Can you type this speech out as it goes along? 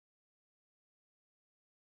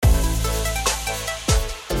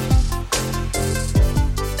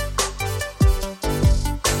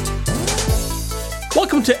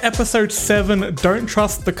Welcome to episode 7, Don't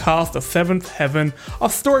Trust the Cast of Seventh Heaven,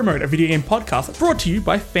 of Story Mode, a video game podcast brought to you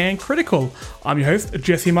by Fan Critical. I'm your host,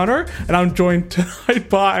 Jesse Munro, and I'm joined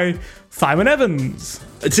tonight by Simon Evans.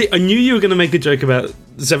 See, I knew you were going to make a joke about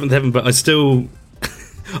Seventh Heaven, but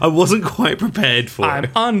I wasn't quite prepared for I'm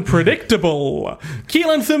it. unpredictable.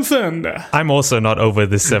 Keelan Simpson. I'm also not over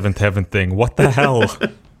this Seventh Heaven thing. What the hell?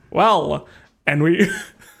 Well, and we...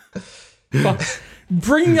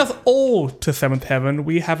 Bringing us all to Seventh Heaven,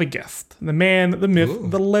 we have a guest. The man, the myth,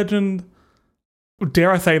 the legend,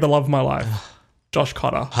 dare I say, the love of my life, Josh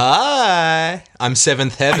Cotter. Hi, I'm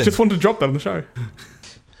Seventh Heaven. I just wanted to drop that on the show.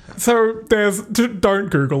 So don't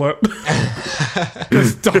Google it.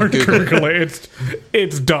 Just don't Google it.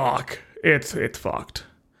 It's dark. It's fucked.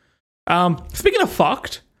 Speaking of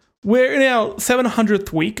fucked, we're in our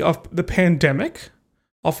 700th week of the pandemic.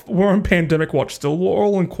 We're on pandemic watch still. We're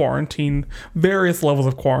all in quarantine, various levels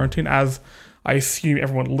of quarantine, as I assume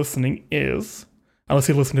everyone listening is. Unless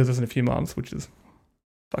you listen to this in a few months, which is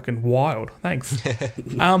fucking wild. Thanks.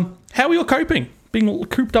 How are you all coping? Being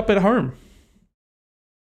cooped up at home?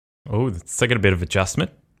 Oh, it's taking a bit of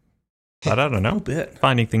adjustment. But I don't know. A bit.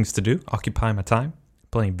 Finding things to do, occupy my time,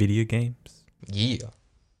 playing video games. Yeah.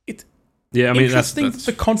 It's Yeah, I mean, interesting that's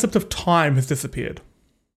that the concept of time has disappeared.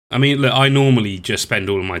 I mean, look, I normally just spend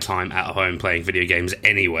all of my time at home playing video games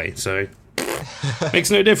anyway, so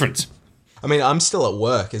makes no difference. I mean, I'm still at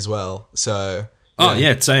work as well, so... Oh,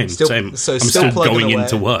 yeah, same. So I'm still still plugging going away.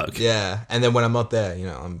 into work. Yeah, and then when I'm not there,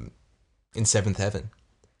 I'm in Seventh Heaven.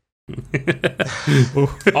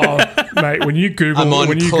 Oh, mate, when you Google I'm on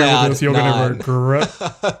Google cloud this, you're going nine. to regret.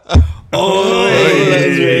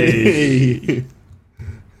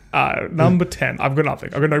 Number 10. I've got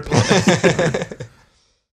nothing. I've got no puns.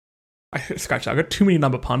 Scratch that. I've got too many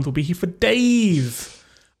number puns. We'll be here for days.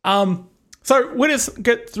 So we'll just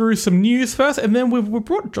get through some news first, and then we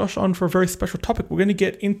brought Josh on for a very special topic. We're going to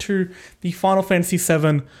get into the Final Fantasy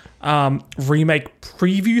VII remake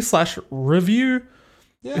preview / review.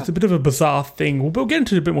 Yeah. It's a bit of a bizarre thing. We'll get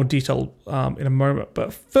into a bit more detail in a moment.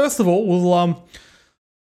 But first of all, we'll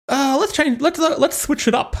let's switch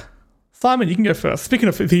it up. Simon, you can go first. Speaking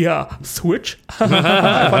of the Switch,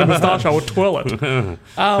 funny moustache or toilet.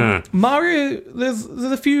 Mario, there's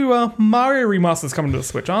a few Mario remasters coming to the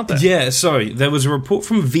Switch, aren't there? Yeah, sorry. There was a report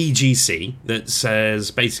from VGC that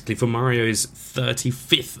says basically for Mario's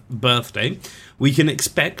 35th birthday, we can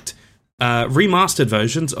expect remastered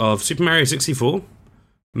versions of Super Mario 64,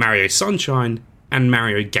 Mario Sunshine, and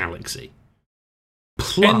Mario Galaxy.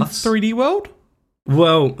 Plus, and 3D World?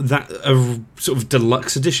 well, that a sort of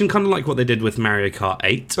deluxe edition, kind of like what they did with Mario Kart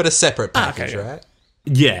 8. But a separate package, okay. right?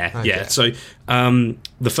 Yeah, Okay. yeah. So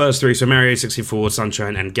the first three, so Mario 64,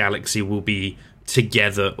 Sunshine, and Galaxy will be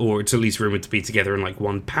together, or it's at least rumored to be together in like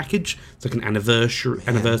one package. It's like an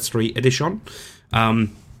anniversary edition,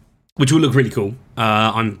 which will look really cool.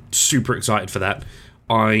 I'm super excited for that.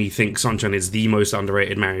 I think Sunshine is the most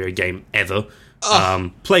underrated Mario game ever.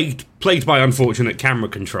 Plagued by unfortunate camera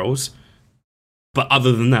controls. But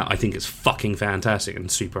other than that, I think it's fucking fantastic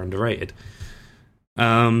and super underrated.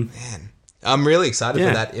 Man, I'm really excited Yeah.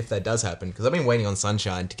 for that if that does happen, because I've been waiting on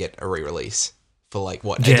Sunshine to get a re-release for like, a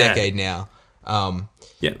Yeah. decade now.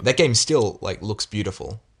 Yeah. That game still looks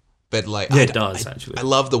beautiful. But It does, actually. I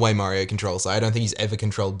love the way Mario controls. I don't think he's ever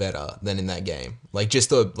controlled better than in that game. Like, just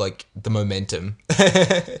the momentum.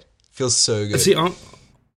 Feels so good. See,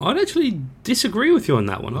 I'd actually disagree with you on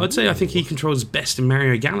that one. I'd say I think he controls best in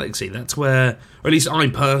Mario Galaxy. That's where, or at least I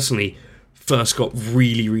personally, first got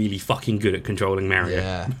really, really fucking good at controlling Mario.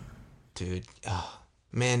 Yeah. Dude. Oh,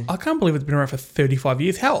 man. I can't believe it's been around for 35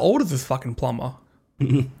 years. How old is this fucking plumber?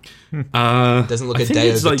 Doesn't look I a think day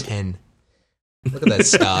it's over like- 10. Look at that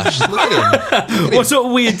stash. Look at him. What sort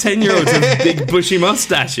of weird 10-year-olds with big bushy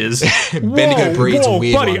mustaches? Bendigo breeds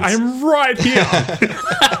weird buddy, ones. I'm right here.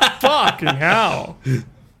 Fucking hell.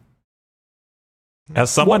 As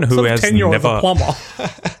someone What who sort of has 10-year-old is a never,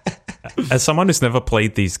 plumber? as someone who's never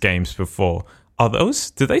played these games before,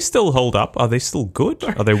 do they still hold up? Are they still good?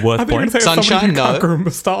 Are they worth I think you're playing? gonna say somebody Sunshine, who can't no. grow a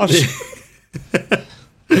moustache.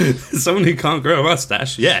 Someone who can't grow a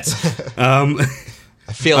mustache, yes. I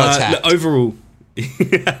feel attacked.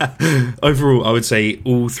 Overall, I would say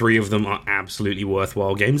all three of them are absolutely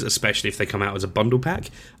worthwhile games, especially if they come out as a bundle pack.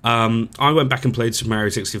 I went back and played Super Mario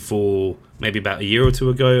 64 maybe about a year or two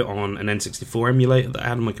ago on an N64 emulator that I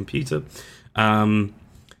had on my computer, and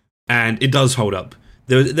it does hold up.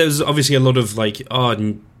 There's obviously a lot of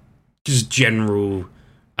just general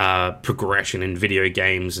progression in video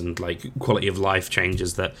games and like quality of life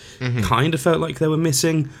changes that kind of felt like they were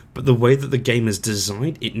missing, but the way that the game is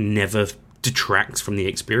designed, it never detracts from the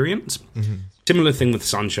experience. Similar thing with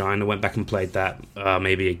Sunshine. I went back and played that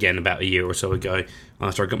maybe again about a year or so ago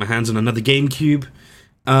after I got my hands on another GameCube.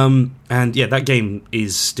 And yeah, that game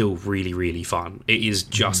is still really, really fun. It is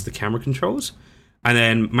just the camera controls. And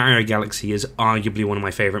then Mario Galaxy is arguably one of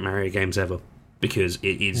my favourite Mario games ever because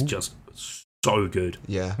it is just so good.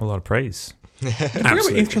 Yeah. A lot of praise. You have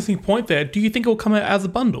an interesting point there. Do you think it will come out as a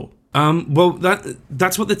bundle? Well,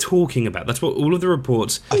 that's what they're talking about. That's what all of the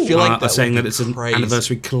reports I feel like are saying, would that it's be an crazy.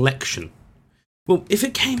 anniversary collection. Well, if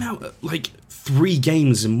it came out like 3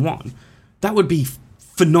 games in one, that would be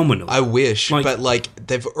phenomenal. I wish, Like- but like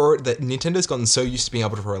Nintendo's gotten so used to being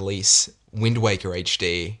able to release Wind Waker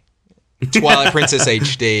HD, Twilight Princess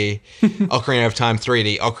HD, Ocarina of Time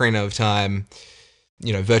 3D, Ocarina of Time,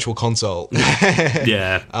 Virtual Console. yeah.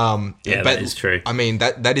 Yeah, Yeah, that is true. I mean,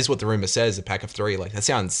 that is what the rumor says. A pack of 3, like that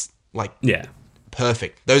sounds like Yeah.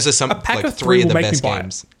 perfect. Those are some pack like of 3 3 of the will make me best buy it.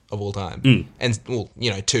 games of all time, and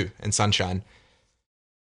 2 and Sunshine.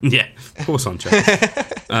 Yeah. Of course, on track.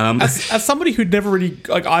 As somebody who'd never really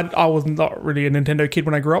I was not really a Nintendo kid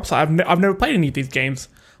when I grew up, so I've never played any of these games,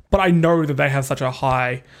 but I know that they have such a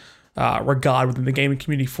high regard within the gaming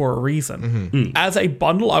community for a reason. As a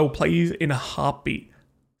bundle, I will play these in a heartbeat.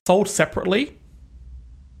 Sold separately,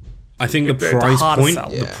 I think the It's price hard to point, sell.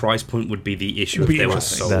 the Yeah. price point would be the issue Would if be they were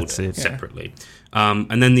interesting. sold That's it. separately.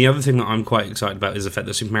 And then the other thing that I'm quite excited about is the fact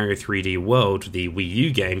that Super Mario 3D World, the Wii U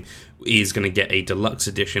game, is going to get a deluxe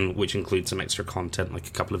edition, which includes some extra content, like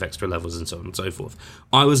a couple of extra levels and so on and so forth.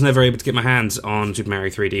 I was never able to get my hands on Super Mario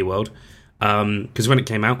 3D World because when it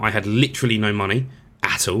came out, I had literally no money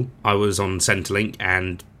at all. I was on Centrelink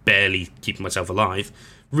and barely keeping myself alive.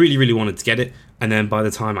 Really, really wanted to get it. And then by the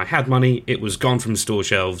time I had money, it was gone from store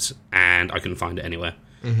shelves and I couldn't find it anywhere.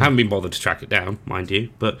 Haven't been bothered to track it down, mind you.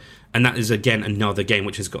 And that is, again, another game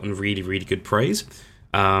which has gotten really, really good praise.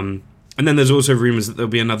 And then there's also rumours that there'll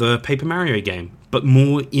be another Paper Mario game, but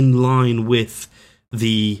more in line with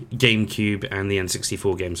the GameCube and the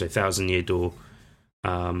N64 games, so Thousand Year Door.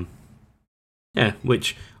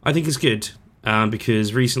 Which I think is good,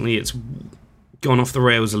 because recently it's gone off the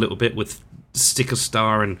rails a little bit with Sticker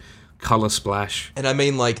Star and Color Splash. And I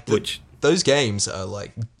mean, like, Which- those games are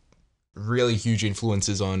like really huge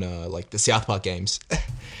influences on like the South Park games.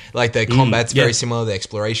 Like the combat's very similar, the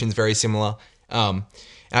exploration's very similar. And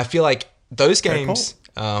I feel like those games,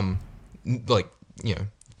 like,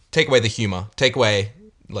 take away the humor, take away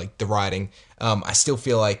like the writing. I still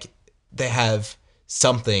feel like they have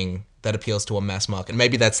something that appeals to a mass market.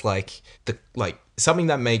 Maybe that's like something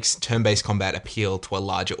that makes turn-based combat appeal to a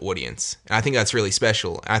larger audience. And I think that's really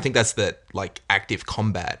special. And I think that's the like active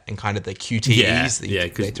combat and kind of the QTEs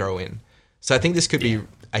that they throw in. So I think this could be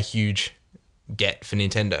a huge get for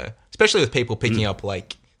Nintendo, especially with people picking up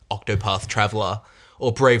like Octopath Traveler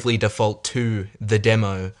or Bravely Default 2, the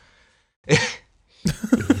demo.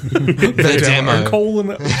 The demo. Colon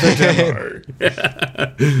the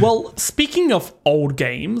demo. Well, speaking of old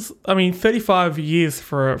games, I mean, 35 years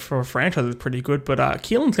for a franchise is pretty good, but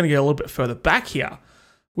Keelan's going to get a little bit further back here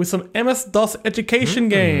with some MS-DOS education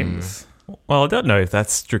games. Well, I don't know if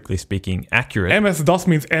that's strictly speaking accurate. MS-DOS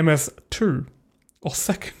means MS2 or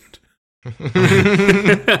second. All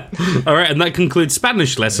right, and that concludes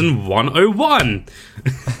Spanish lesson 101.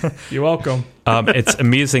 You're welcome. It's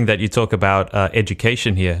amusing that you talk about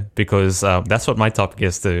education here because that's what my topic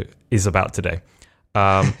is about today.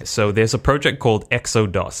 So there's a project called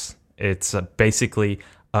ExoDOS. It's basically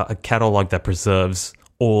a catalog that preserves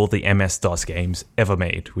all the MS-DOS games ever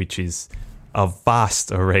made, which is a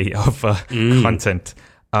vast array of content.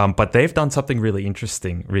 But they've done something really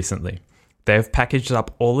interesting recently. They've packaged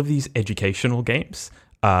up all of these educational games,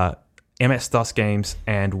 MS-DOS games,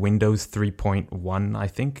 and Windows 3.1, I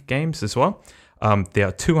think, games as well. There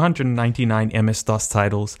are 299 MS-DOS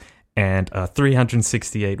titles and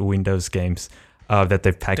 368 Windows games that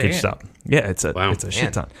they've packaged up. Yeah, it's a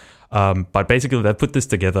shit ton. But basically, they put this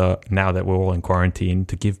together now that we're all in quarantine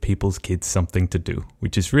to give people's kids something to do,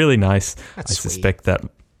 which is really nice. That's I sweet. suspect that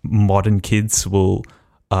modern kids will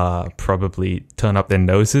probably turn up their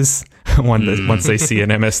noses once they see an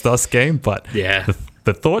MS-DOS game. But Yeah.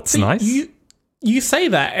 the thought's nice. You say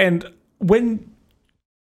that, and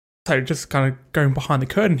so just kind of going behind the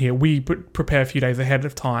curtain here, we prepare a few days ahead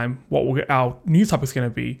of time what our news topic's going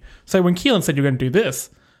to be. So when Keelan said you're going to do this,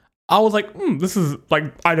 I was like, this is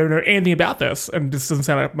like, I don't know anything about this, and this doesn't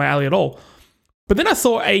sound like my alley at all. But then I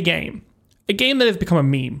saw a game that has become a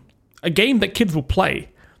meme, a game that kids will play,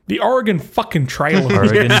 the Oregon fucking Trail.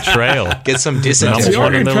 Oregon Trail. Get some Number The one disinterest. on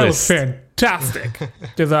Oregon the Trail list. is fantastic.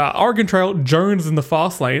 There's Oregon Trail, Jones in the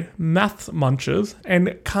Fast Lane, Maths Munchers,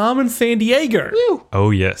 and Carmen San Diego. Oh,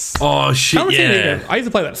 yes. Oh, shit, Carmen San yeah. Diego. I used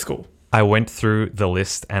to play that at school. I went through the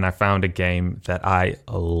list and I found a game that I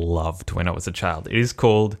loved when I was a child. It is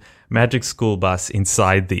called Magic School Bus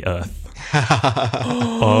Inside the Earth.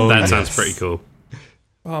 That sounds pretty cool.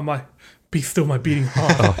 Oh, my. Be still my beating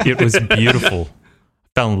heart. Oh, it was beautiful.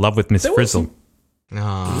 Fell in love with Miss There was Frizzle. some-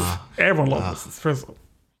 Ah. Everyone loves Mrs. Frizzle.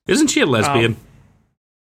 Isn't she a lesbian?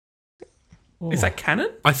 Is that canon?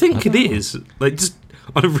 I think it is. Like, just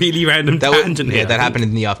on a really random tangent here. that happened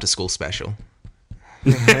in the after school special.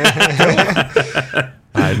 I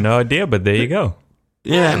had no idea, but there you go.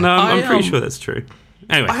 Yeah, no, I'm I, pretty sure that's true.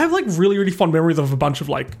 Anyway, I have like really, really fond memories of a bunch of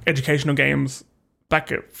like educational games back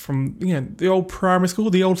from the old primary school,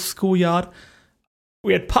 the old schoolyard.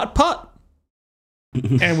 We had Putt Putt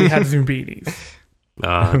and we had Zumbinis. dear.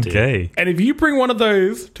 Okay. And if you bring one of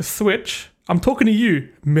those to Switch, I'm talking to you,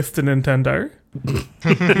 Mr. Nintendo.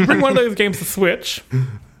 If you bring one of those games to Switch,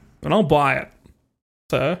 then I'll buy it.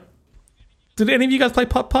 So, did any of you guys play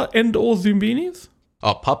Putt Putt and or Zumbinis?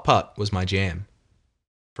 Oh, Putt Putt was my jam.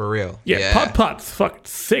 For real. Yeah, Putt Putt's fucking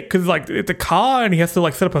sick because like it's a car and he has to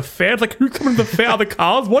like set up a fair. It's like who's coming to the fair? The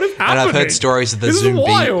cars? What is And happening? I've heard stories of the This is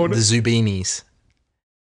wild. Zubinis.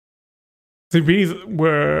 Zumbinis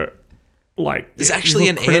were like There's actually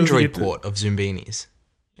an crazy Android to- port of Zumbinis.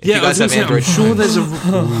 If Yeah, you guys have Android I'm sure there's a.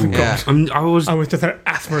 Yeah. I was I was just an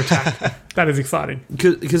asthma attack. That is exciting.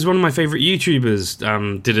 because one of my favorite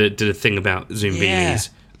YouTubers did a thing about Zumbinis. Yeah.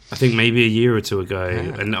 I think maybe a year or two ago,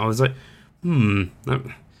 and I was like,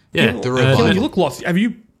 yeah. The revival. You look lost. Have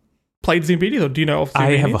you played Zumbinis or do you know of Zumbinis?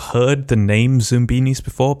 I have heard the name Zumbinis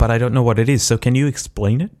before, but I don't know what it is. So can you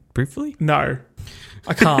explain it briefly? No,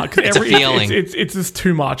 I can't. 'Cause It's a feeling. It's just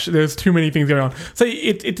too much. There's too many things going on. So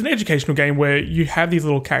it's an educational game where you have these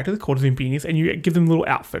little characters called Zumbinis and you give them little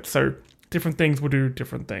outfits. So different things will do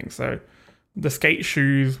different things. So the skate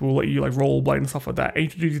shoes will let you like rollerblade and stuff like that. And you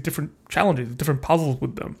can do these different challenges, different puzzles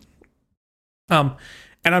with them. And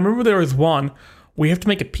I remember there was one where you have to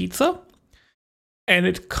make a pizza. And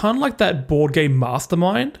it's kind of like that board game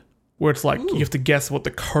Mastermind, where it's like you have to guess what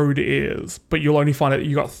the code is, but you'll only find out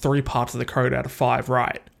you got 3 parts of the code out of 5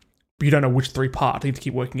 right. But you don't know which 3 parts. You need to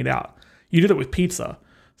keep working it out. You did it with pizza.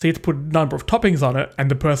 So you have to put a number of toppings on it,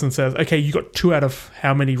 and the person says, okay, you got 2 out of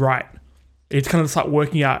how many right. It's kind of start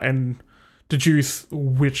working out and deduce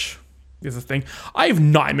which is the thing. I have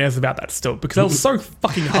nightmares about that still, because that was so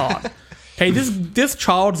fucking hard. Okay, this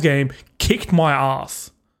child's game kicked my ass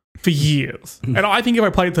for years. And I think if I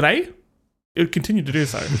played it today, it would continue to do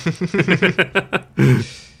so.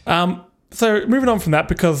 So moving on from that,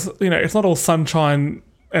 because it's not all sunshine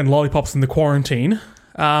and lollipops in the quarantine.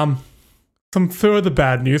 Some further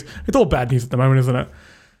bad news. It's all bad news at the moment, isn't it?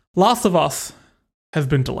 Last of Us has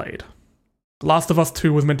been delayed. Last of Us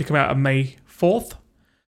 2 was meant to come out on May 4th,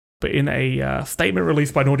 but in a statement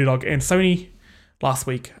released by Naughty Dog and Sony last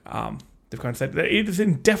week, they've kind of said that it is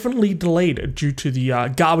indefinitely delayed due to the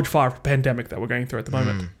garbage fire pandemic that we're going through at the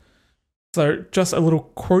moment. So just a little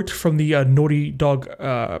quote from the Naughty Dog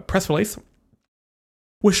press release.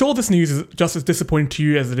 We're sure this news is just as disappointing to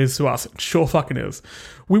you as it is to us. It sure fucking is.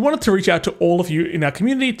 We wanted to reach out to all of you in our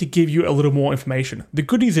community to give you a little more information. The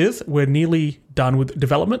good news is we're nearly done with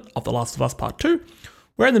development of The Last of Us Part 2.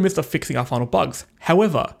 We're in the midst of fixing our final bugs.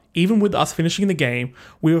 However, even with us finishing the game,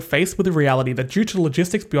 we were faced with the reality that due to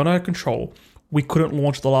logistics beyond our control, we couldn't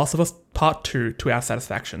launch The Last of Us Part 2 to our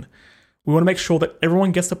satisfaction. We want to make sure that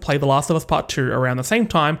everyone gets to play The Last of Us Part 2 around the same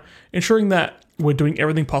time, ensuring that we're doing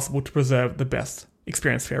everything possible to preserve the best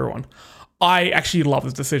experience for everyone. I actually love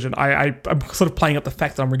this decision. I'm sort of playing up the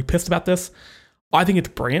fact that I'm really pissed about this. I think it's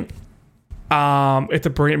brilliant. It's a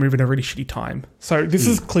brilliant move in a really shitty time. So this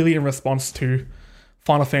is clearly in response to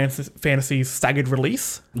Final Fantasy's staggered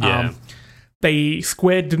release. Yeah.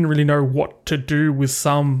 Square didn't really know what to do with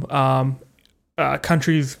some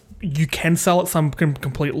countries. You can sell it, some can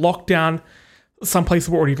complete lockdown. Some places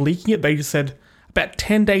were already leaking it. They just said about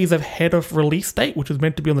 10 days ahead of release date, which was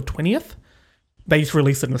meant to be on the 20th, they just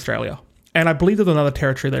released it in Australia. And I believe there's another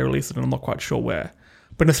territory they released it in, I'm not quite sure where.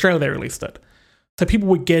 But in Australia, they released it. So people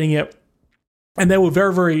were getting it, and they were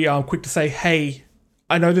very, very quick to say, hey,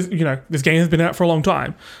 I know this, this game has been out for a long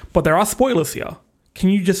time, but there are spoilers here. Can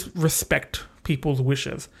you just respect people's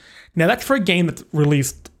wishes? Now, that's for a game that's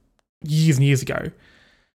released years and years ago.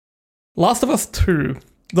 Last of Us 2,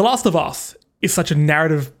 The Last of Us is such a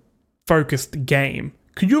narrative-focused game.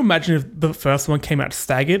 Could you imagine if the first one came out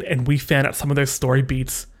staggered and we found out some of those story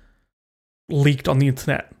beats leaked on the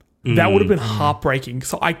internet? That would have been heartbreaking.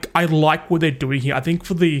 So I like what they're doing here. I think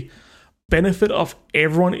for the benefit of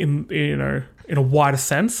everyone in a wider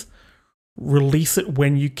sense, release it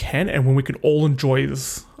when you can and when we can all enjoy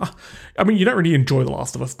this. I mean, you don't really enjoy The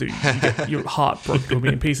Last of Us, do you? You get your heart broke to a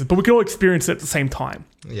million pieces, but we can all experience it at the same time.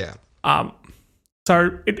 Yeah.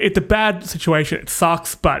 So it's a bad situation. It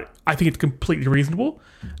sucks, but I think it's completely reasonable.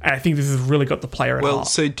 And I think this has really got the player at heart. Well,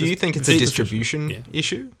 so do you think it's a distribution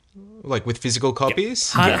issue? Like with physical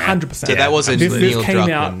copies? 100%. So that wasn't This Neil came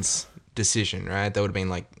Druckmann's decision, right? That would have been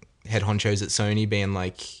like head honchos at Sony being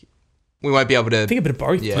like, we won't be able to... I think a bit of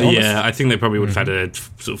both. Yeah. to be honest. Yeah, I think they probably would have had a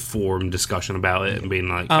sort of forum discussion about it and been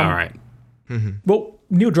like, all right. Well,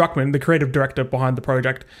 Neil Druckmann, the creative director behind the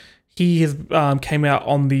project, he has came out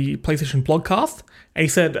on the PlayStation blogcast and he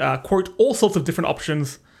said, quote, all sorts of different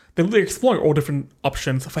options. They're exploring all different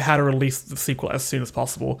options for how to release the sequel as soon as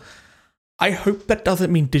possible. I hope that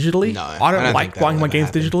doesn't mean digitally. No, I don't like buying my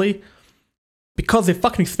games digitally because they're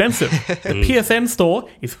fucking expensive. The PSN store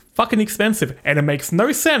is fucking expensive and it makes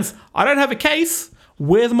no sense. I don't have a case.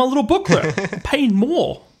 Where's my little booklet? I'm paying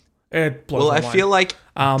more. It blows Well, my I mind. feel like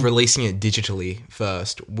releasing it digitally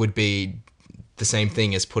first would be the same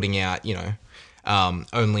thing as putting out,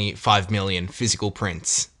 only 5 million physical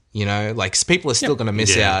prints. Like people are still going to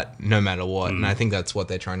miss out no matter what. And I think that's what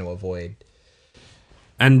they're trying to avoid.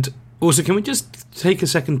 And also, can we just take a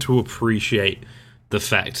second to appreciate the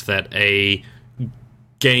fact that a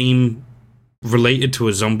game related to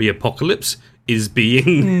a zombie apocalypse is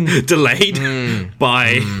being delayed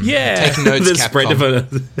by Take notes, the spread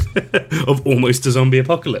of almost a zombie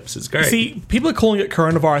apocalypse? It's great. See, people are calling it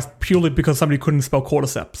coronavirus purely because somebody couldn't spell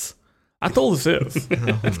cordyceps. That's all this is.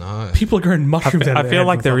 Oh, no. People are growing mushrooms out of I their feel heads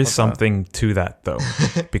like and there stuff is like something to that, though,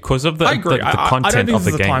 because of the I agree. the I don't content think of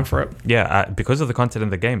the this is the game. time for it. Yeah, because of the content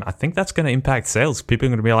of the game, I think that's going to impact sales. People are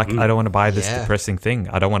going to be like, I don't want to buy this Yeah. depressing thing.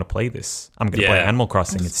 I don't want to play this. I'm going to play Yeah. Animal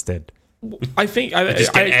Crossing instead. I think I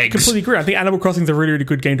Just get eggs. completely agree. I think Animal Crossing is a really, really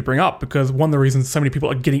good game to bring up because one of the reasons so many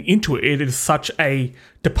people are getting into it, it is such a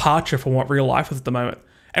departure from what real life is at the moment.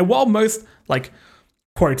 And while most, like,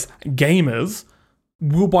 quotes, gamers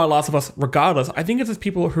will buy Last of Us regardless, I think it's just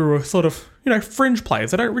people who are sort of, fringe players.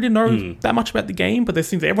 They don't really know that much about the game, but there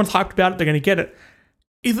seems everyone's hyped about it, they're going to get it.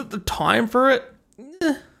 Is it the time for it?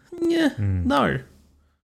 No.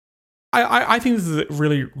 I think this is a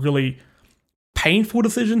really, really painful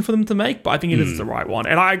decision for them to make, but I think it is the right one.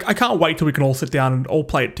 And I can't wait till we can all sit down and all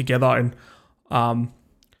play it together and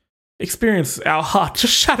experience our heart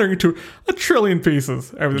just shattering into a trillion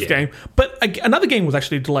pieces over this game. But another game was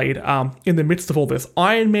actually delayed in the midst of all this.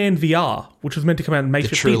 Iron Man VR, which was meant to come out in May 15th.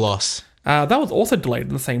 The true loss. That was also delayed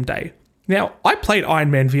on the same day. Now, I played Iron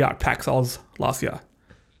Man VR at PAX Oz last year.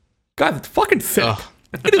 Guys, it's fucking sick.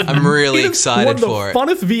 I'm really excited for it. One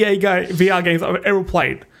of the funnest VR games I've ever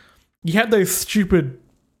played. You had those stupid,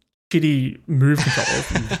 shitty move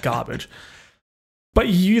controllers, garbage, but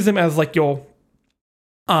you use them as like your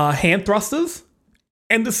hand thrusters,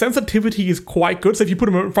 and the sensitivity is quite good. So if you put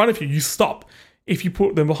them in front of you, you stop. If you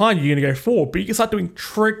put them behind you, you're gonna go forward. But you can start doing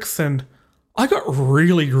tricks, and I got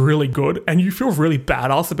really, really good, and you feel really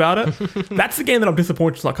badass about it. That's the game that I'm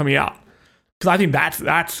disappointed it's not coming out because I think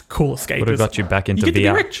that's cool escape. Would have got you back into You get to be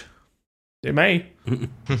VR. rich. It may.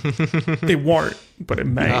 It won't, but it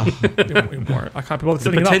may. It won't. I can't be bothered the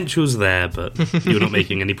setting it up. potential's there, but you're not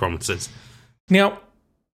making any promises. Now,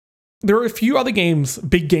 there are a few other games,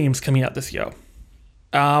 big games coming out this year.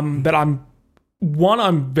 That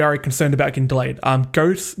I'm very concerned about getting delayed.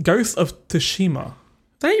 Ghost of Tsushima.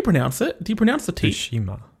 Is that how you pronounce it? Do you pronounce the T?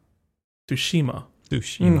 Tsushima. Tsushima.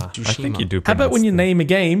 I think you do. How about when you name a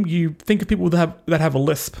game, you think of people that have a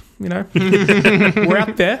lisp? We're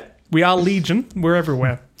out there. We are Legion. We're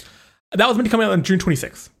everywhere. That was meant to come out on June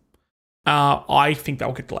 26th. I think that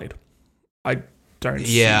will get delayed. I don't.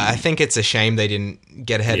 Yeah, I think it's a shame they didn't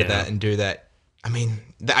get ahead of that and do that. I mean,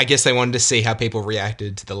 I guess they wanted to see how people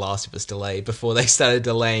reacted to The Last of Us delay before they started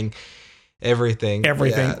delaying everything.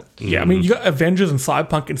 Yeah, I mean, you got Avengers and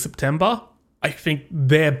Cyberpunk in September. I think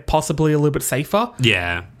they're possibly a little bit safer.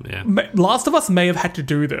 Yeah. Last of Us may have had to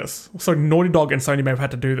do this. So Naughty Dog and Sony may have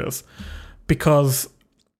had to do this because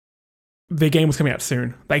their game was coming out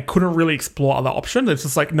soon. They couldn't really explore other options. It's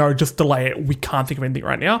just like, no, just delay it. We can't think of anything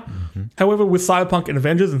right now. However, with Cyberpunk and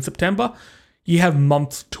Avengers in September, you have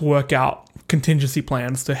months to work out contingency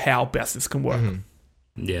plans to how best this can work.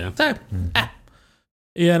 Yeah. So,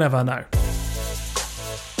 you never know.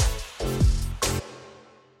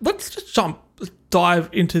 Let's just dive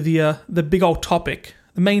into the big old topic,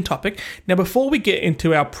 the main topic. Now, before we get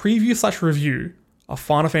into our preview / review of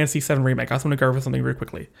Final Fantasy VII Remake, I just want to go over something real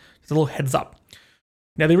quickly. Just a little heads up.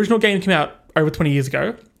 Now, the original game came out over 20 years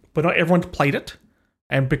ago, but not everyone played it.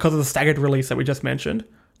 And because of the staggered release that we just mentioned,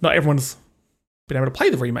 not everyone's been able to play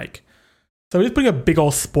the remake. So we're just putting a big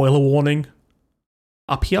old spoiler warning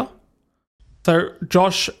up here. So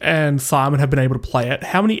Josh and Simon have been able to play it.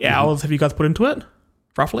 How many hours have you guys put into it,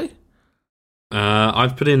 roughly?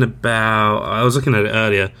 I've put in I was looking at it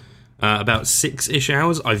earlier, about 6-ish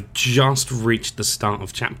hours. I've just reached the start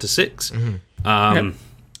of chapter 6. So I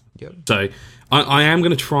am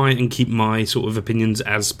going to try and keep my sort of opinions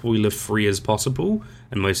as spoiler-free as possible,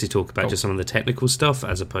 and mostly talk about just some of the technical stuff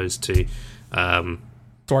as opposed to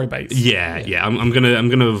story based. Yeah. I'm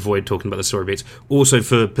gonna avoid talking about the story bits. Also,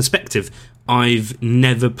 for perspective, I've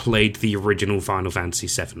never played the original Final Fantasy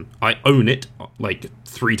VII. I own it like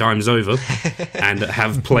 3 times over, and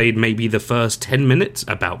have played maybe the first 10 minutes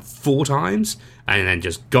about 4 times, and then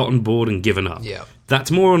just gotten bored and given up. Yeah. That's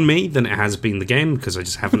more on me than it has been the game, because I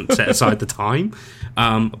just haven't set aside the time.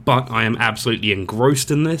 But I am absolutely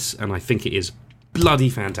engrossed in this, and I think it is bloody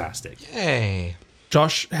fantastic. Yay.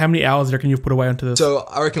 Josh, how many hours do you reckon you've put away into this? So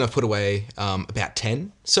I reckon I've put away about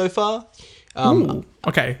 10 so far. Ooh.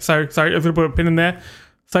 Okay, so sorry, I'm going to put a pin in there.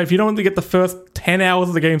 So if you don't want to get the first 10 hours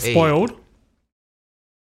of the game spoiled,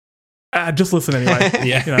 just listen anyway.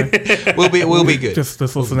 Yeah. You know, We'll be good. just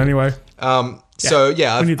listen anyway. So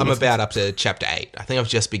yeah, we need to I'm listen. about up to chapter 8. I think I've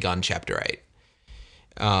just begun chapter 8.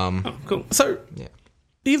 Oh, cool. So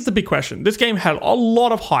here's the big question. This game had a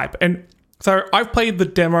lot of hype, and so I've played the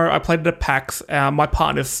demo, I played it at PAX. My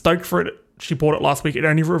partner's stoked for it. She bought it last week. It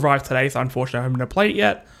only arrived today, so unfortunately I haven't been able to play it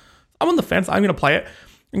yet. I'm on the fence. I'm going to play it.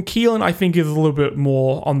 And Keelan, I think, is a little bit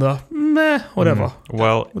more on the meh, whatever.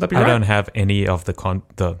 Well, Would that be I right? don't have any of the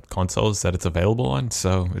consoles that it's available on,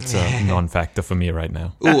 so it's a non-factor for me right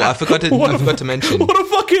now. Ooh, I forgot to mention What a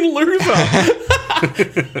fucking loser!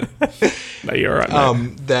 No, you're all right,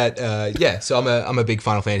 mate. so I'm a big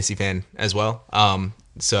Final Fantasy fan as well.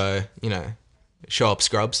 So, you know, show up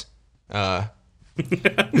scrubs. But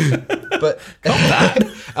I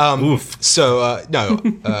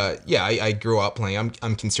grew up playing.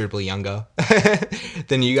 I'm considerably younger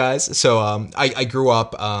than you guys. So I grew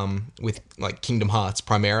up with like Kingdom Hearts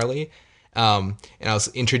primarily. And I was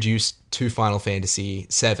introduced to Final Fantasy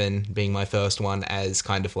VII being my first one as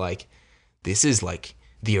kind of like, this is like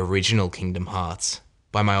the original Kingdom Hearts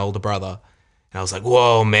by my older brother. And I was like,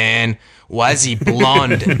 whoa, man, why is he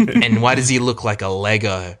blonde? And why does he look like a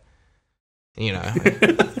Lego? You know,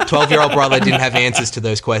 12-year-old brother didn't have answers to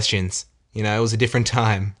those questions. You know, it was a different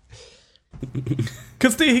time.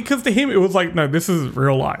 Because to him, it was like, no, this is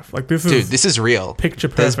real life. Like, this is real. Picture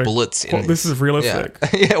perfect. There's bullets in this is realistic.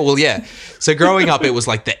 Yeah. So growing up, it was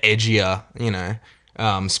like the edgier, you know,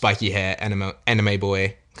 spiky hair, anime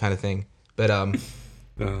boy kind of thing. But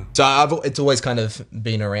so it's always kind of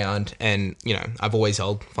been around, and you know, I've always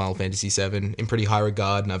held Final Fantasy VII in pretty high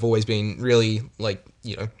regard, and I've always been really like,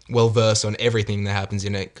 you know, well versed on everything that happens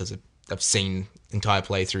in it because I've seen entire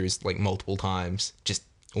playthroughs like multiple times, just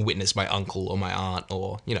witnessed my uncle or my aunt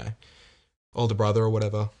or, you know, older brother or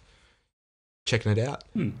whatever checking it out.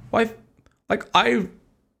 I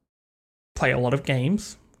play a lot of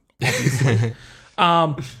games, obviously.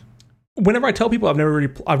 Whenever I tell people I've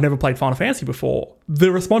never played Final Fantasy before,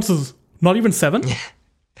 the response is not even 7.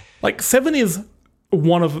 Like 7 is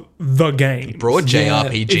one of the games. Broad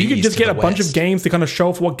JRPGs. If you could just get a bunch of West. games to kind of show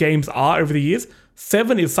off what games are over the years,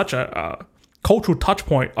 7 is such a cultural touch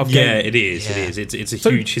point of games. Yeah, it is. Yeah. It is. It's a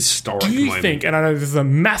huge historic Do you moment. think, and I know this is a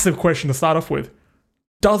massive question to start off with,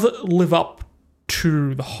 does it live up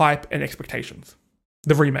to the hype and expectations?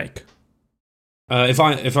 The remake. I'm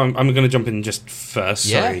going to jump in just first.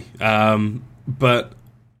 Yeah. Sorry, but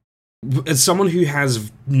as someone who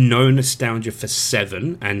has no nostalgia for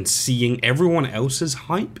 7 and seeing everyone else's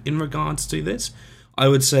hype in regards to this, I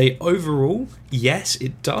would say overall, yes,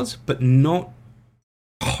 it does, but not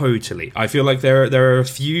totally. I feel like there are a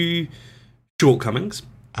few shortcomings.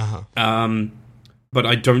 But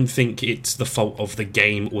I don't think it's the fault of the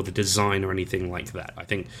game or the design or anything like that. I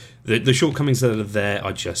think the shortcomings that are there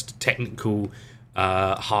are just technical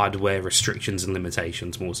hardware restrictions and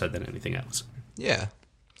limitations more so than anything else. Yeah.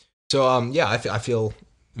 So, I feel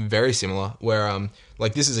very similar, where,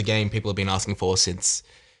 like, this is a game people have been asking for since,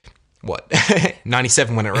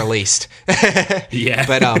 97 when it released. Yeah.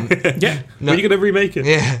 But, Yeah. When are you going to remake it?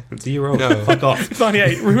 yeah. It's a year old. No. Fuck off. It's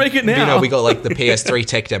 98. Remake it now. You know, we got, like, the PS3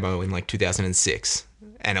 tech demo in, like, 2006.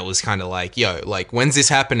 And it was kind of like, yo, like, when's this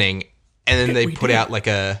happening? And then they put out, like,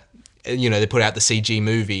 they put out the CG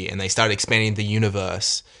movie, and they started expanding the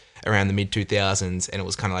universe around the mid-2000s, and it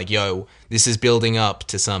was kind of like, yo, this is building up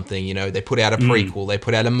to something, you know. They put out a prequel, they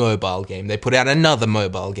put out a mobile game, they put out another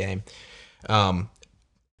mobile game.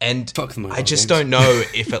 And Fuck the mobile I just games. don't know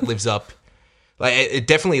if it lives up. Like, it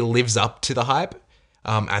definitely lives up to the hype.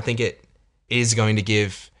 I think it is going to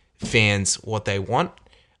give fans what they want.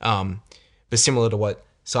 But similar to what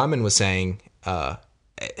Simon was saying,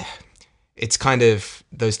 it's kind of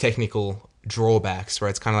those technical drawbacks where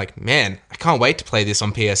it's kind of like, man, I can't wait to play this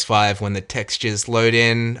on PS5 when the textures load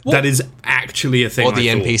in. That is actually a thing. Or the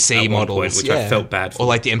I thought NPC at one models, point, which I felt bad for. Or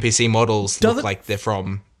like the NPC models look like they're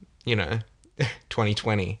from,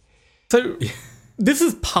 2020. So this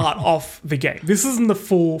is part of the game. This isn't the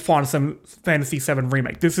full Final Fantasy VII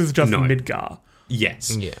remake. This is just Midgar.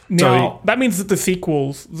 Yes. Yeah. Now, that means that the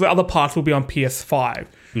sequels, the other parts will be on PS5.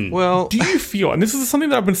 Well, Do you feel, and this is something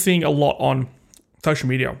that I've been seeing a lot on social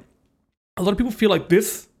media, a lot of people feel like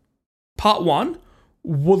this part 1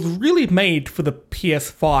 was really made for the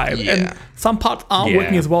PS5, and some parts aren't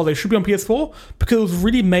working as well. They should be on PS4 because it was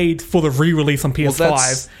really made for the re-release on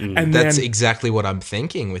PS5. And that's exactly what I'm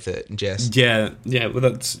thinking with it, Jess. Yeah. Well,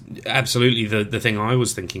 that's absolutely the thing I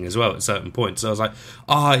was thinking as well at certain points. So I was like,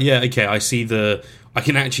 okay, I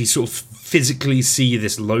can actually sort of physically see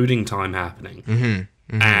this loading time happening.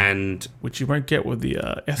 And which you won't get with the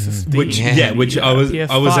SSD. I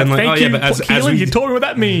was then like, but as you told me what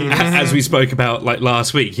that means. As we spoke about like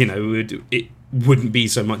last week, it wouldn't be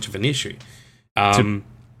so much of an issue. To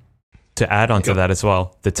add on to that as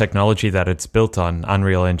well, the technology that it's built on,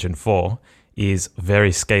 Unreal Engine 4, is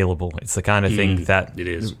very scalable. It's the kind of thing that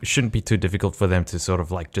it shouldn't be too difficult for them to sort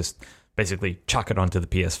of like just basically chuck it onto the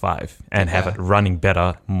PS5 and have it running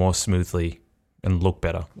better, more smoothly, and look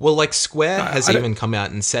better. Well, like Square has even come out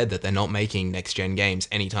and said that they're not making next-gen games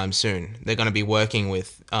anytime soon. They're going to be working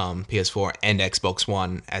with PS4 and Xbox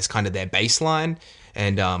One as kind of their baseline,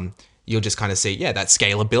 and you'll just kind of see, that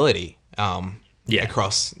scalability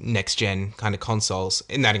across next-gen kind of consoles,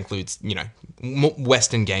 and that includes,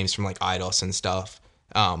 Western games from like Eidos and stuff,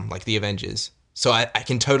 like the Avengers. So I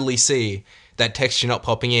can totally see that texture not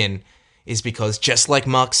popping in is because, just like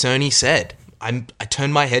Mark Cerny said, I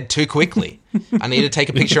turned my head too quickly. I need to take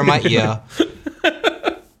a picture of my ear.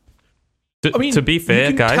 To be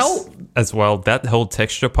fair, guys, as well, that whole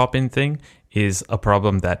texture pop-in thing is a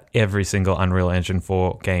problem that every single Unreal Engine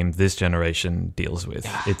 4 game this generation deals with.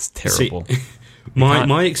 It's terrible. See,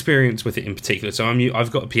 my experience with it in particular, so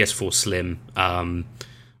I've got a PS4 Slim,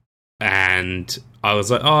 and I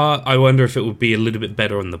was like, I wonder if it would be a little bit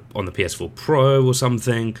better on the PS4 Pro or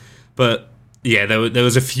something, but yeah, there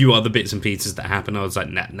was a few other bits and pieces that happened. I was like,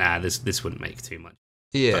 nah, this wouldn't make too much.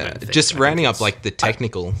 Yeah, just rounding up like the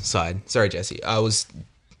technical side. Sorry, Jesse. I was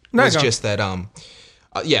just that. I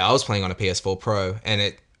was playing on a PS4 Pro, and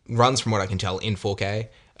it runs, from what I can tell, in 4K.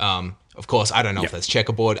 Of course, I don't know if that's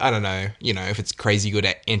checkerboard. I don't know, if it's crazy good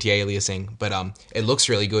at anti-aliasing, but it looks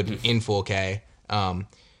really good in 4K. I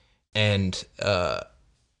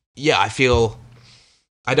feel.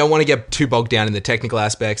 I don't want to get too bogged down in the technical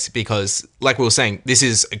aspects because, like we were saying, this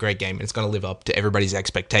is a great game and it's going to live up to everybody's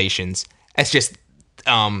expectations. It's just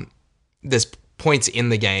there's points in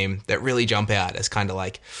the game that really jump out as kind of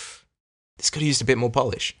like, this could have used a bit more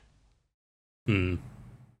polish. I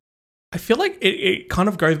feel like it kind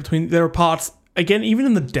of goes between, there are parts, again, even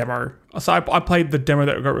in the demo. So I played the demo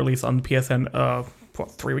that got released on the PSN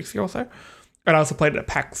 3 weeks ago or so, and I also played it at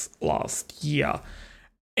PAX last year.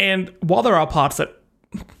 And while there are parts that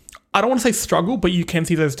I don't want to say struggle, but you can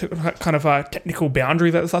see those kind of technical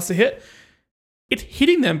boundaries that it starts to hit. It's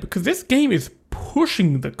hitting them because this game is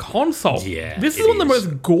pushing the console. Yeah, this is one of the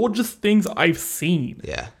most gorgeous things I've seen.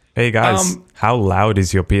 Yeah. Hey guys, how loud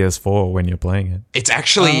is your PS4 when you're playing it? It's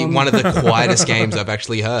actually one of the quietest games I've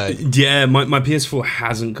actually heard. Yeah, my PS4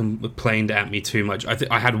 hasn't complained at me too much.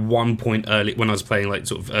 I had one point early when I was playing, like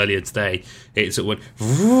sort of earlier today. It sort of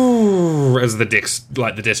went as the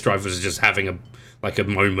disc drive was just having a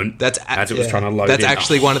moment as it was trying to load. That's in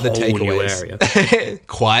actually one of the takeaways.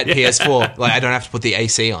 Quiet PS4. Like I don't have to put the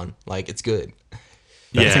AC on. Like it's good.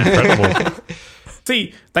 That's incredible.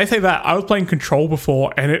 See, they say that. I was playing Control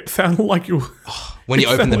before, and it sounded like you. When you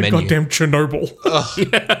open the menu, goddamn Chernobyl.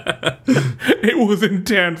 It was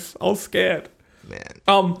intense. I was scared. Man.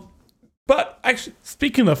 But actually,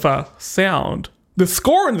 speaking of tosound, the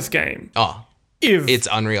score in this game it's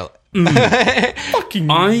unreal. Fucking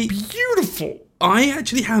beautiful. I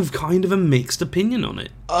actually have kind of a mixed opinion on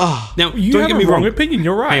it. Now, you don't have get a me wrong wrong. opinion.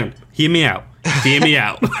 You're right. Hang on. Hear me out. Don't get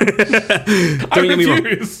me wrong.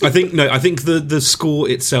 I think the score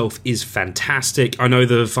itself is fantastic. I know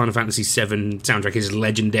the Final Fantasy VII soundtrack is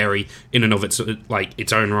legendary in and of its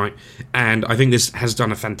own right, and I think this has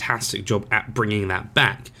done a fantastic job at bringing that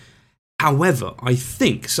back. However, I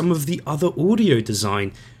think some of the other audio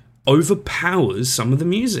design overpowers some of the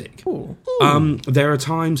music. Ooh. There are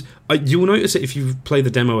times you'll notice it if you play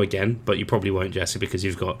the demo again, but you probably won't, Jesse, because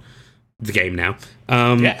you've got the game now.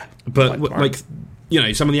 Yeah. But Like like, you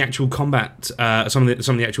know, some of the actual combat, some of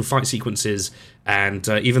the actual fight sequences, and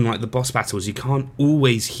even like the boss battles, you can't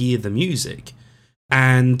always hear the music,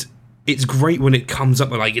 and it's great when it comes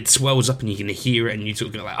up, like it swells up and you can hear it, and you sort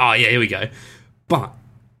of go like, oh yeah, here we go. But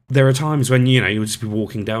there are times when, you know, you'll just be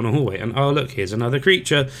walking down a hallway and, oh look, here's another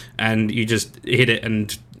creature, and you just hit it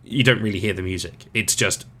and you don't really hear the music. It's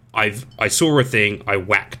just, I saw a thing, I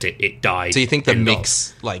whacked it, it died. So you think the end of.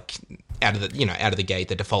 mix, like out of the gate,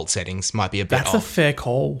 the default settings might be a bit That's a off. fair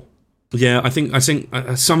call. Yeah, I think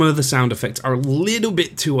some of the sound effects are a little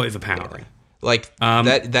bit too overpowering. Like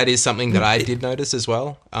that is something that I did notice as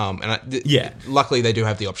well. Luckily they do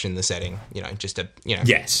have the option in the setting, you know, just to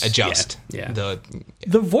adjust. Yeah.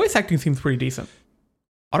 The voice acting seems pretty decent.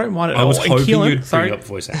 I don't mind it at I all. was And hoping Keelan, you'd bring up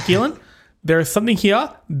voice acting. Keelan, there is something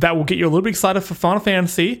here that will get you a little bit excited for Final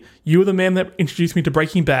Fantasy. You were the man that introduced me to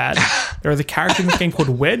Breaking Bad. There is a character in this game called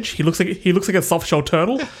Wedge. He looks like a soft-shell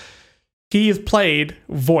turtle. He is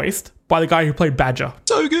voiced by the guy who played Badger.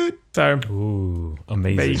 So good. So, Ooh,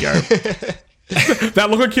 amazing. there you go. That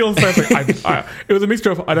look at Keelan's face, like, it was a mixture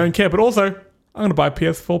of I don't care, but also I'm going to buy a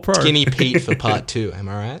PS4 Pro. Skinny Pete for part 2, am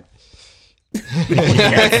I right?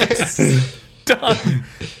 Done.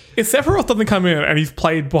 If Sephiroth doesn't come in and he's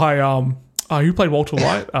played by who played Walter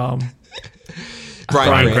White?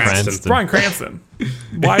 Bryan Cranston. Bryan Cranston.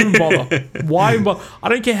 Why even bother? I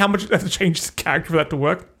don't care how much you have to change his character for that to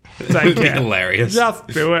work. Don't It'd be care. hilarious. Just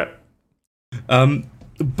do it.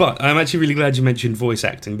 But I'm actually really glad you mentioned voice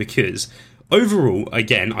acting, because overall,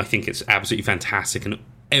 again, I think it's absolutely fantastic, and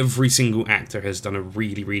every single actor has done a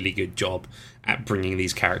really, really good job at bringing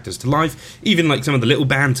these characters to life. Even like some of the little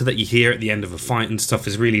banter that you hear at the end of a fight and stuff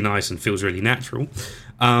is really nice and feels really natural.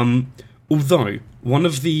 Although one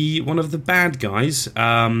of the bad guys,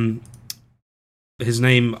 his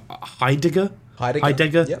name Heidegger?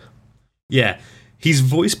 Yep. Yeah, he's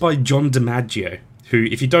voiced by John DiMaggio, who,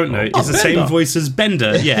 if you don't know, is the same Bender. voice as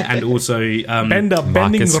Bender. Yeah, and also Bending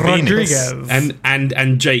Marcus Phoenix. Rodriguez.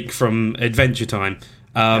 and Jake from Adventure Time.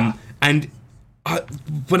 And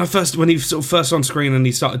when he sort of first on screen and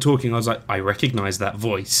he started talking, I was like, I recognise that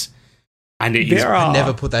voice, and I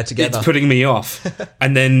never put that together. It's putting me off.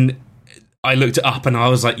 And then I looked it up and I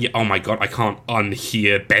was like, yeah, oh my god, I can't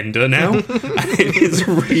unhear Bender now. And it is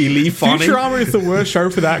really funny. Futurama is the worst show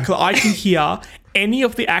for that, because I can hear any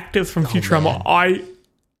of the actors from Futurama. I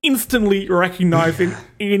instantly recognize in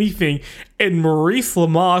anything, and Maurice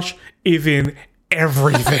LaMarche is in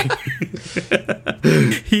everything.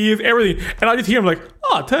 He is everything, and I just hear him like,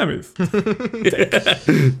 Termis.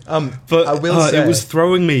 But I will say, it was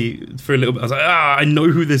throwing me for a little bit. I was like, I know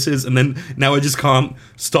who this is, and then now I just can't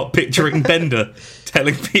stop picturing Bender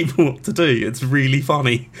telling people what to do. It's really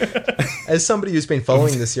funny. as somebody who's been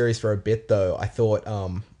following the series for a bit, though, I thought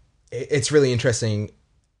it's really interesting,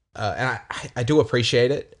 and I do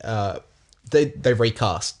appreciate it. They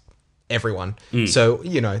recast everyone, so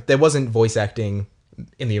you know there wasn't voice acting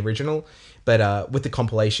in the original, but with the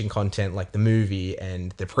compilation content like the movie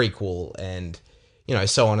and the prequel and you know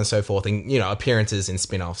so on and so forth, and you know appearances in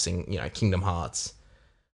spin-offs and you know Kingdom Hearts,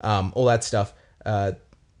 all that stuff,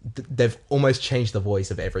 they've almost changed the voice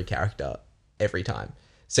of every character every time.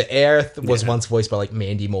 So Aerith was once voiced by like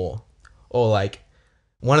Mandy Moore, or like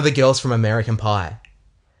one of the girls from American Pie.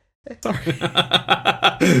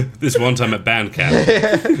 This one time at band camp.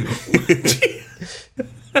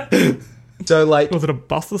 So like, Was it a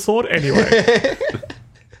Buster Sword? Anyway.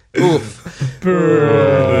 oof.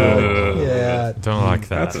 Yeah. Don't like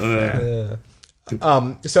that.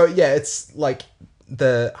 So yeah, it's like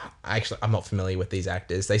I'm not familiar with these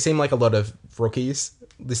actors. They seem like a lot of rookies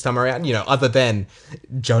this time around, you know, other than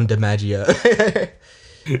John DiMaggio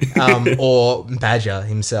or Badger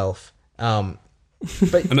himself. But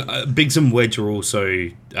And Biggs and Wedge are also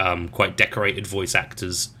quite decorated voice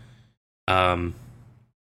actors. I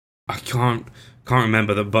can't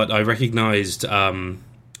remember them, but I recognised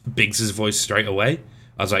Biggs's voice straight away.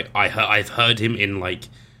 I was like, I've heard him in like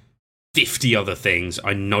 50 other things.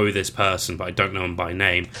 I know this person, but I don't know him by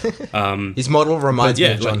name. his model reminds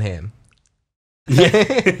me of John like, Hamm.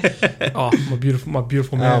 Oh, my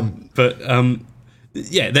beautiful man.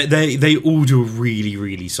 Yeah, they all do a really,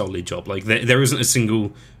 really solid job. Like there isn't a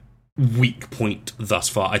single weak point thus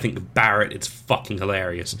far. I think Barrett, it's fucking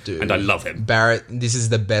hilarious, Dude, and I love him. Barrett, this is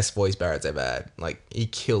the best voice Barrett's ever had. Like he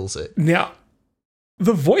kills it. Now,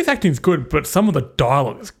 the voice acting's good, but some of the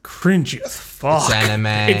dialogue is cringy as fuck. It's anime.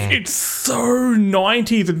 It's so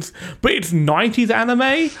 90s, but it's 90s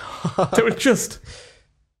anime, so it's just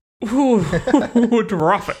it's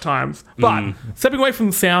rough at times. But stepping away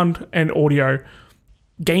from sound and audio,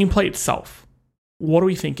 gameplay itself, what are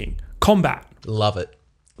we thinking? combat. Love it.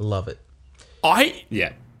 I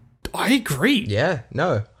Yeah. agree. Yeah,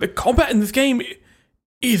 no. The combat in this game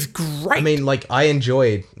is great. I mean, like, I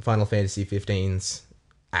enjoyed Final Fantasy 15's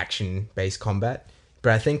action-based combat,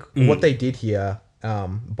 but I think what they did here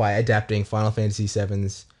by adapting Final Fantasy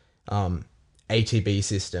 7's ATB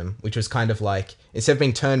system, which was kind of like, instead of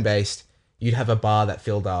being turn-based, you'd have a bar that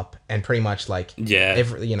filled up and pretty much like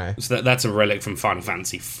So that's a relic from Final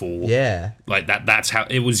Fantasy 4. Yeah. Like that's how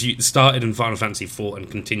it was started in Final Fantasy 4 and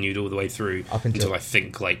continued all the way through Up until I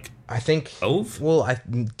think 12. Well,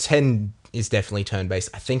 10 is definitely turn-based.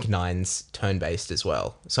 I think 9's turn-based as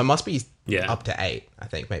well. So it must be up to 8, I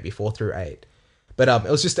think, maybe 4 through 8. But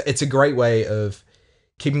it's a great way of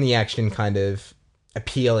keeping the action kind of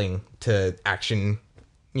appealing to action,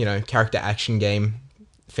 character action game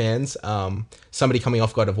fans. Somebody coming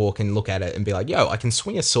off God of War can look at it and be like, yo, I can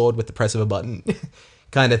swing a sword with the press of a button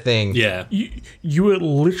kind of thing. Yeah. You were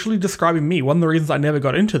literally describing me. One of the reasons I never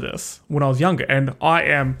got into this when I was younger, and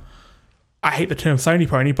I hate the term Sony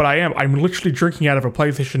pony, but I'm literally drinking out of a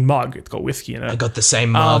PlayStation mug. It's got whiskey in it. I got the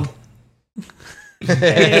same mug.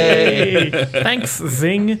 Hey, thanks,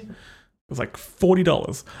 Zing. It was like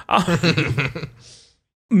 $40.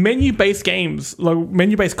 Menu-based games, like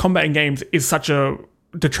menu-based combat in games, is such a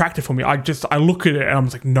detractor for me. I look at it and I'm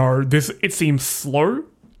just like, no, it seems slow.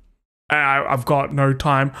 I've got no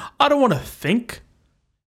time. I don't want to think.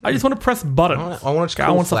 I just want to press buttons. I want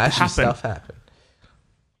to flashy stuff happen.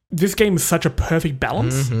 This game is such a perfect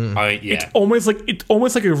balance. Mm-hmm. It's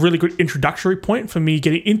almost like a really good introductory point for me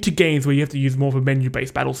getting into games where you have to use more of a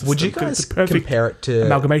menu-based battle system. Would you guys compare it to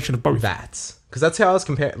amalgamation of both? VATS? Because that's how I was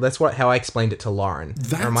comparing. That's how I explained it to Lauren.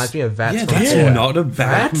 It reminds me of VATS. Yeah, that's not a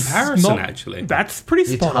bad comparison, actually. That's pretty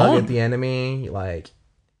spot on. You target on. the enemy, like,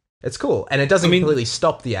 it's cool, and it doesn't completely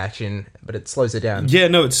stop the action, but it slows it down. Yeah,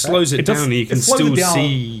 no, it slows it down. You can still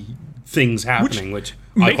see things happening, which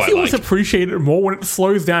I quite you like. always appreciate it more when it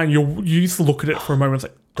slows down. You just look at it for a moment.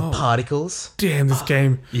 It's like, particles. Damn, this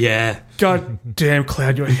game. Yeah. God damn,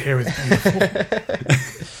 Cloud, your hair is beautiful.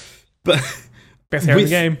 But best hair in the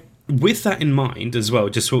game. With that in mind as well,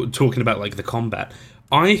 just talking about like the combat,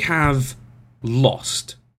 I have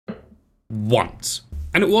lost once,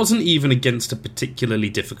 and it wasn't even against a particularly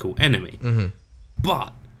difficult enemy,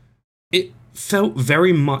 but it felt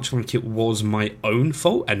very much like it was my own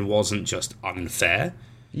fault and wasn't just unfair.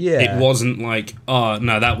 Yeah. It wasn't like, oh,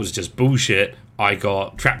 no, that was just bullshit. I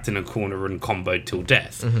got trapped in a corner and comboed till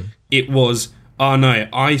death. It was, oh, no,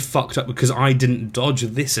 I fucked up because I didn't dodge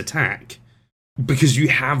this attack. Because you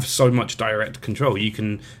have so much direct control. You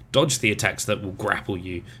can dodge the attacks that will grapple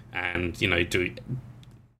you and, do,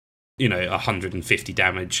 150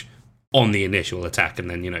 damage on the initial attack and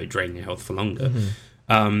then, drain your health for longer.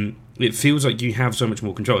 It feels like you have so much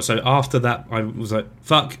more control. So after that, I was like,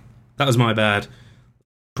 fuck, that was my bad.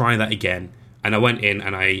 Try that again. And I went in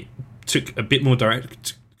and I took a bit more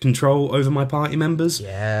direct control over my party members.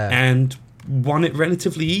 Yeah. And won it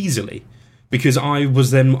relatively easily. Because I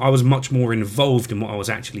was much more involved in what I was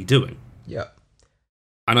actually doing. Yeah.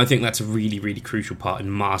 And I think that's a really, really crucial part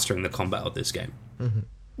in mastering the combat of this game.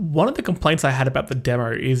 One of the complaints I had about the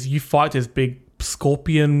demo is you fight this big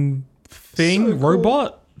scorpion thing, So cool.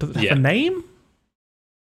 robot. Does it have a name?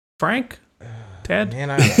 Frank? Ted? Man,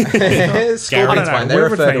 I don't know. Scorpion's fine. They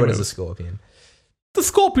whatever its refer to name it as a is. scorpion. The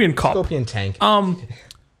Scorpion Cop. Scorpion tank.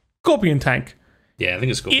 Scorpion Tank. Yeah, I think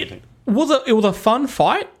it's Scorpion. It was a fun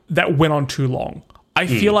fight that went on too long. I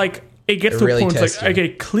feel like it gets to really a point it's tests like, you.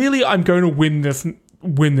 okay, clearly I'm going to win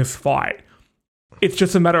this fight. It's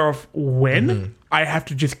just a matter of when. I have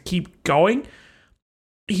to just keep going.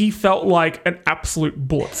 He felt like an absolute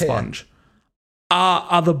bullet sponge. Are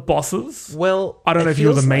other bosses? Well, I don't it know if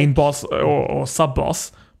you're the feels main like- boss or sub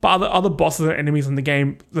boss, but are the other bosses and enemies in the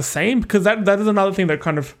game the same? Because that is another thing that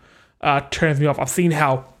kind of turns me off. I've seen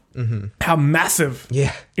how massive,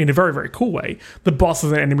 Yeah. in a very, very cool way, the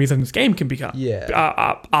bosses and enemies in this game can become.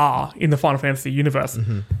 Are in the Final Fantasy universe.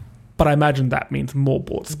 But I imagine that means more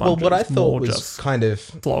bullet Well, sponges. what I thought more was just kind of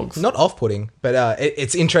flogs. not off-putting, but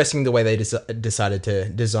it's interesting the way they decided to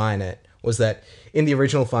design it was that in the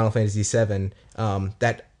original Final Fantasy VII,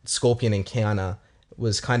 that Scorpion encounter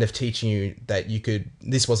was kind of teaching you that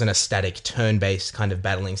this wasn't a static turn-based kind of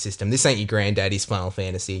battling system. This ain't your granddaddy's Final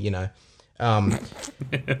Fantasy,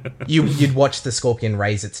 You'd watch the Scorpion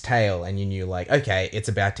raise its tail and you knew like, okay, it's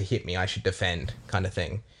about to hit me, I should defend kind of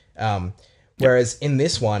thing. Whereas in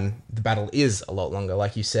this one, the battle is a lot longer,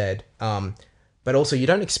 like you said. But also you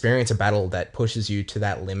don't experience a battle that pushes you to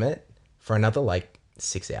that limit for another like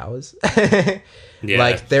 6 hours. Yeah.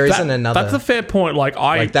 Like there isn't another. That's a fair point.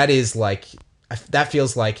 Like that is like that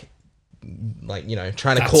feels like like, you know,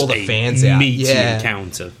 trying to That's call the fans out. meaty Yeah.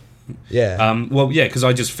 encounter. Yeah. Well, yeah, because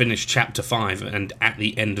I just finished chapter 5, and at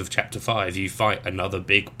the end of chapter 5, you fight another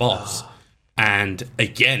big boss. And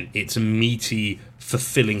again, it's a meaty,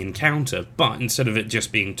 fulfilling encounter. But instead of it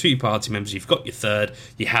just being 2 party members, you've got your third.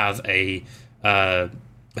 You have a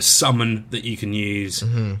summon that you can use,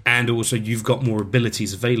 and also you've got more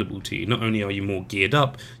abilities available to you. Not only are you more geared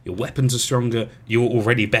up, your weapons are stronger, you're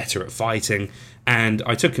already better at fighting, and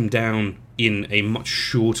I took him down in a much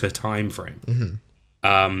shorter time frame.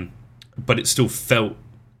 But it still felt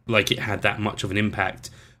like it had that much of an impact.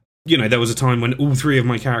 You know, there was a time when all 3 of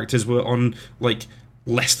my characters were on, like,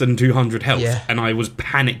 less than 200 health, and I was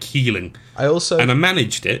panic healing. And I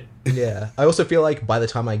managed it. Yeah. I also feel like by the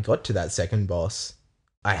time I got to that second boss,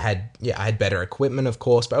 I had better equipment, of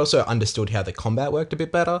course, but I also understood how the combat worked a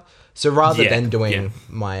bit better. So rather than doing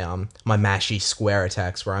my my mashy square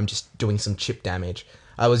attacks where I'm just doing some chip damage,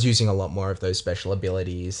 I was using a lot more of those special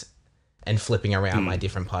abilities and flipping around my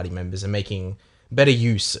different party members and making better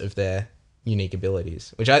use of their unique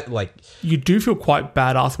abilities, which I like. You do feel quite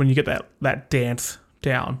badass when you get that dance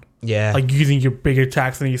down. Yeah. Like using your big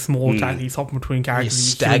attacks and your small attacks, and you swap between You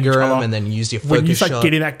characters. stagger them and then use your focus when you start shot.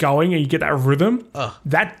 getting that going and you get that rhythm,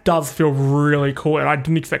 that does feel really cool. And I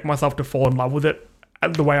didn't expect myself to fall in love with it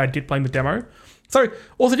the way I did playing the demo. So,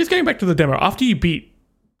 also, just getting back to the demo, after you beat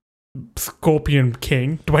Scorpion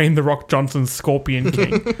King, Dwayne The Rock Johnson's Scorpion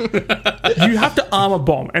King, you have to armor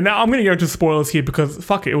bomb. And now I'm going to go into spoilers here because,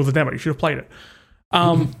 fuck it was a demo. You should have played it.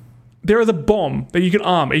 There is a bomb that you can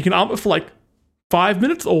arm. You can arm it for like 5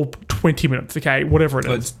 minutes or 20 minutes, okay? Whatever it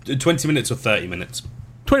is. It's 20 minutes or 30 minutes.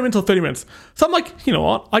 20 minutes or 30 minutes. So I'm like, you know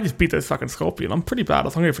what? I just beat this fucking Scorpion. I'm pretty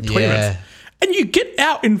badass. I'm going for 20 minutes. And you get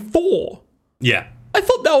out in 4. Yeah. I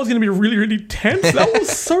thought that was going to be really, really tense. That was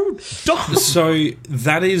so dumb. So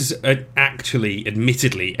that is actually,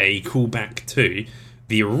 admittedly, a callback to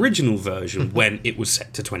the original version when it was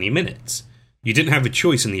set to 20 minutes. You didn't have a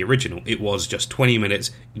choice in the original. It was just 20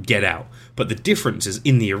 minutes, get out. But the difference is,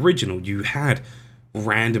 in the original, you had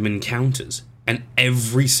random encounters. And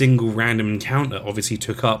every single random encounter obviously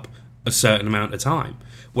took up a certain amount of time.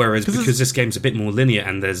 Whereas, because this game's a bit more linear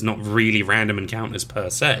and there's not really random encounters per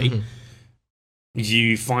se,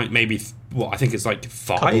 you find maybe, I think it's like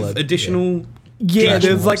 5 additional... Yeah,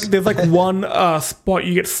 there's like one spot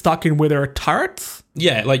you get stuck in where there are turrets.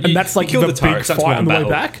 Yeah, like and that's like kill the the turrets, big that's fight one on the way battle.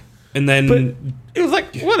 back. And then... But it was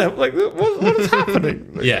like, whatever, like, what is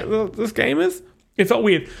happening? Yeah. This game is... It felt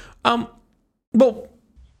weird. Well,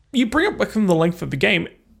 you bring up like, the length of the game.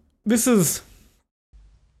 This is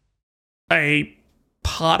a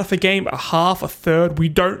part of the game, a half, a third. We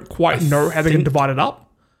don't quite know how they're going to divide it up.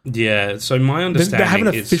 Yeah, so my understanding They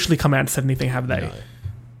haven't is... officially come out and said anything, have they?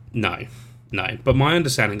 No. But my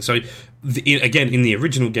understanding... So, again, in the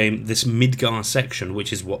original game, this Midgar section,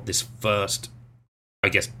 which is what this first, I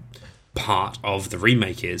guess, part of the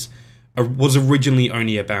remake is, was originally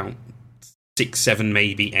only about 6, 7,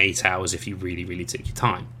 maybe 8 hours if you really, really took your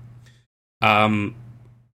time.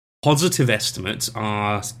 Positive estimates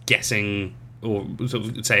are guessing, or sort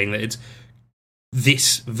of saying that it's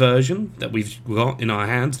this version that we've got in our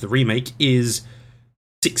hands, the remake, is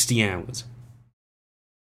 60 hours.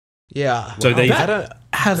 Yeah. So that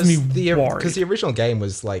has me worried. Because the original game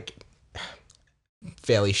was, like,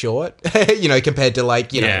 fairly short, you know, compared to,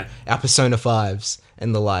 like, you know, our Persona 5s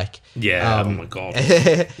and the like. Yeah, oh my god.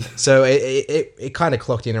 So it kind of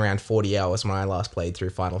clocked in around 40 hours when I last played through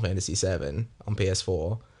Final Fantasy VII on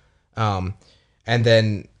PS4. And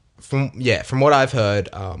then, from what I've heard,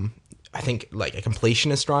 I think, like, a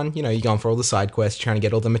completionist run, you know, you're going for all the side quests, trying to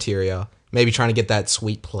get all the materia, maybe trying to get that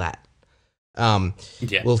sweet plat.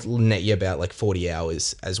 Will net you about, like, 40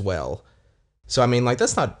 hours as well. So, I mean, like,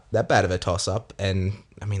 that's not that bad of a toss-up, and,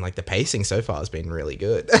 I mean, like, the pacing so far has been really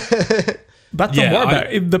good. That's not worry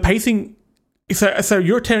about it. The pacing... So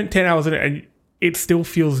you're 10 hours in it, and it still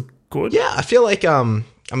feels good? Yeah, I feel like, I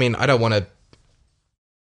mean, I don't,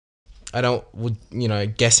 you know,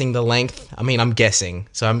 guessing the length. I mean, I'm guessing.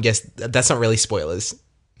 So that's not really spoilers.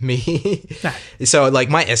 Me. Nah. So, like,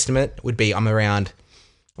 my estimate would be I'm around,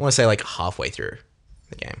 I want to say, like, halfway through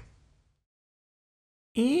the game.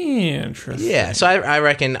 Interesting. Yeah, so I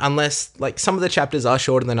reckon unless, like, some of the chapters are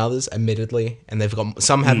shorter than others, admittedly, and they've got,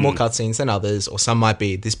 some have more cutscenes than others, or some might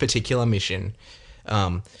be this particular mission.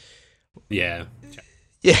 Yeah,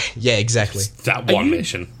 exactly. That one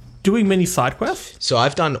mission. Doing many side quests? So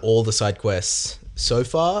I've done all the side quests so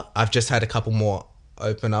far. I've just had a couple more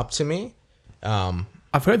open up to me.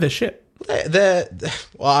 I've heard they're shit. They're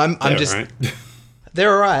Right.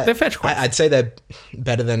 They're alright. They're fetch quests. I'd say they're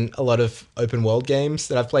better than a lot of open world games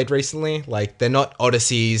that I've played recently. Like, they're not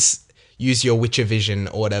Odysseys, use your Witcher vision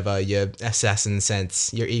or whatever, your assassin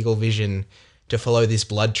sense, your eagle vision to follow this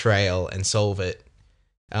blood trail and solve it.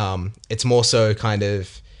 It's more so kind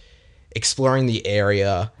of exploring the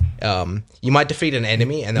area. You might defeat an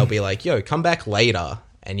enemy and they'll be like, yo, come back later.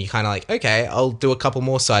 And you kind of like, okay, I'll do a couple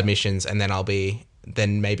more side missions and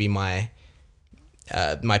then maybe my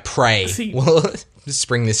prey will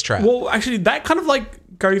spring this trap. Well, actually, that kind of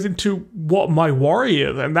like goes into what my worry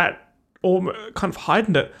is, and that all kind of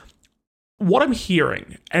heightened it. What I'm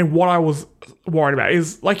hearing and what I was worried about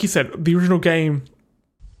is, like you said, the original game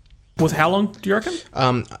was how long, do you reckon?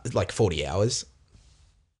 Like 40 hours.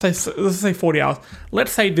 Let's say 40 hours.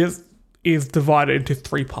 Let's say this is divided into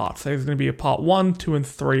 3 parts. So there's going to be a part 1, 2, and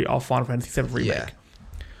 3 of Final Fantasy VII Remake. Yeah.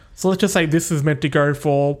 So let's just say this is meant to go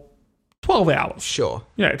for 12 hours. Sure.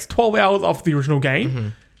 Yeah, it's 12 hours of the original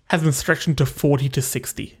game, has been stretched into 40 to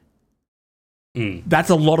 60. That's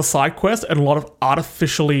a lot of side quests and a lot of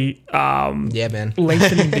artificially man.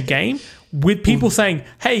 lengthening the game, with people saying,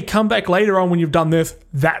 hey, come back later on when you've done this.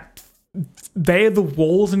 That they're the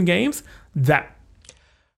walls in games that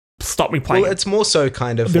stop me playing. Well, it's more so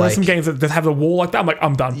kind of there like... are some games that have a wall like that. I'm like,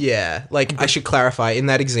 I'm done. Yeah, like I should clarify, in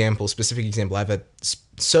that specific example, I have a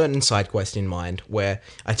certain side quest in mind where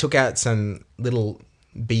I took out some little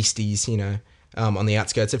beasties, on the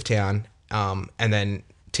outskirts of town, and then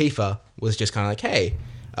Tifa was just kind of like, hey,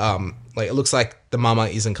 like it looks like the mama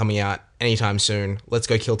isn't coming out anytime soon. Let's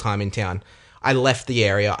go kill time in town. I left the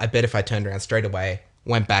area. I bet if I turned around straight away,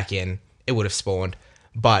 went back in, it would have spawned.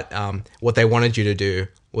 But what they wanted you to do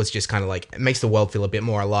was just kind of like, it makes the world feel a bit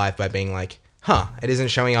more alive by being like, it isn't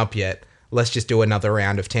showing up yet. Let's just do another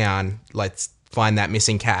round of town. Let's find that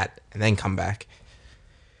missing cat and then come back.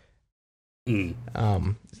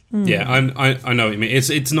 Yeah, I know what you mean.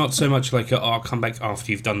 It's not so much like I'll come back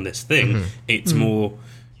after you've done this thing. It's more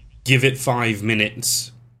give it 5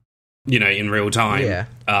 minutes, in real time. Yeah.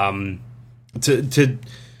 To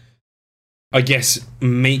I guess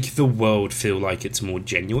make the world feel like it's more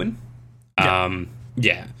genuine.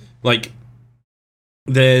 Yeah. Like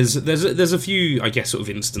there's a few, I guess, sort of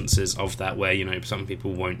instances of that where some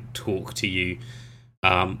people won't talk to you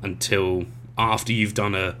until after you've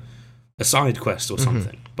done a side quest or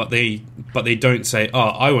something. But they don't say,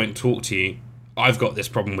 I won't talk to you, I've got this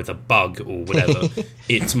problem with a bug or whatever.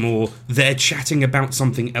 It's more they're chatting about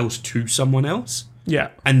something else to someone else. Yeah.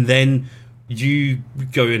 And then you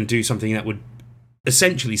go and do something that would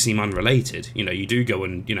essentially seem unrelated. You do go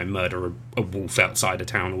and murder a wolf outside a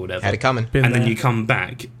town or whatever. Had it coming. Then you come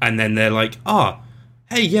back and then they're like,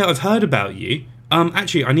 hey, yeah, I've heard about you.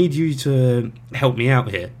 Actually, I need you to help me out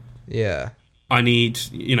here. Yeah. I need,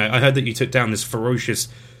 I heard that you took down this ferocious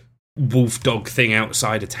wolf dog thing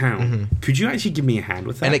outside of town. Could you actually give me a hand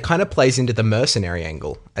with that? And it kind of plays into the mercenary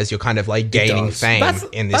angle as you're kind of like gaining fame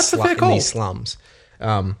in these slums.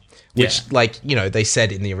 Which, they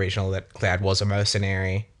said in the original that Cloud was a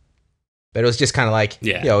mercenary. But it was just kind of like,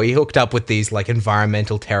 he hooked up with these like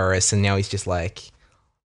environmental terrorists and now he's just like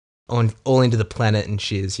all into the planet and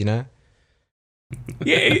shiz, Yeah,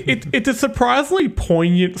 it's a surprisingly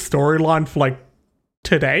poignant storyline for like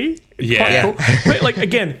today. Yeah. Cool. But like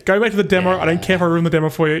again, go back to the demo. I don't care if I ruined the demo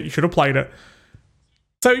for you. You should have played it.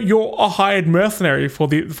 So you're a hired mercenary for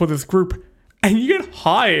this group, and you get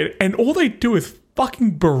hired, and all they do is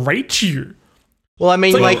fucking berate you. Well, I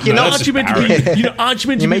mean, aren't you meant to be the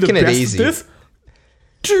best easy. at this?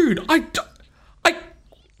 Dude,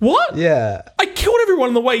 what? Yeah. I killed everyone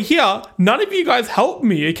on the way here. None of you guys helped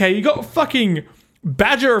me, okay? You got fucking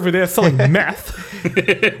Badger over there selling meth.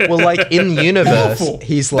 Well, like in universe,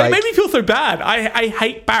 he's like... They made me feel so bad. I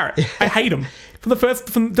hate Barrett. I hate him.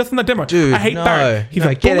 Just in that demo. Dude, I hate Barrett. He's a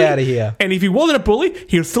bully. Get out of here. And if he wasn't a bully,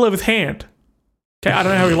 he would still have his hand. Okay, I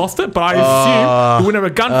don't know how he lost it, but I assume he wouldn't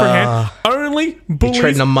have a gun for a hand. Only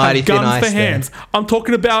bullies have guns for hands. I'm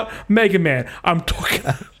talking about Mega Man. I'm talking...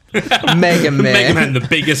 Mega Man. Mega Man, the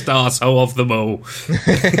biggest arsehole of them all.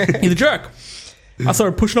 He's a jerk. I saw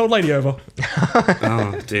him push an old lady over.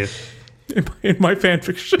 Oh, dear. In my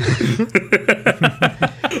fanfiction.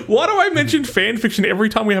 Why do I mention fanfiction every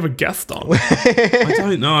time we have a guest on? I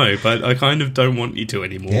don't know, but I kind of don't want you to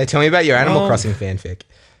anymore. Yeah, tell me about your Animal Crossing fanfic.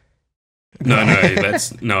 No,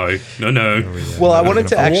 no. Well, I wanted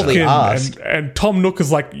to actually ask. And Tom Nook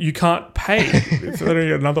is like, you can't pay. So they don't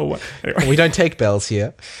get another one. Anyway. We don't take bells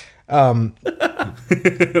here.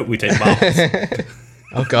 We take baths.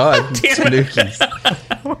 Oh, God. Snookies.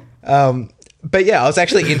 But yeah, I was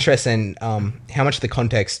actually interested in how much the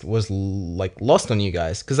context was like lost on you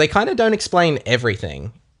guys. Because they kind of don't explain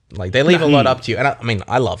everything. Like, they leave a lot up to you. And I mean,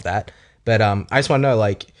 I love that. But I just want to know,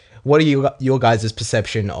 like, what are your guys'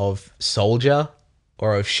 perception of Soldier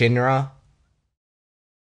or of Shinra?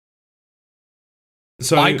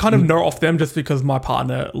 So I kind of know off them just because my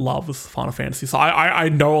partner loves Final Fantasy. So I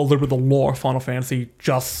know a little bit of the lore of Final Fantasy.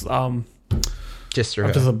 Just through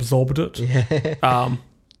I've just absorbed it. Yeah.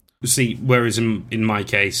 see, whereas in my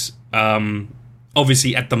case,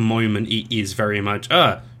 obviously at the moment it is very much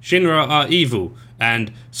Shinra are evil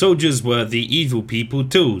and soldiers were the evil people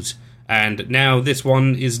tools, and now this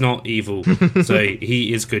one is not evil, so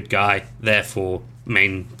he is good guy, therefore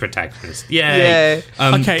main protagonist. Yay.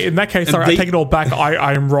 Okay, in that case, sorry, I take it all back.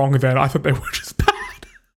 I am wrong then. I thought they were just bad.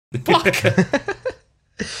 Fuck.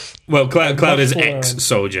 Well, Cloud is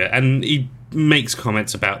ex-soldier, and he makes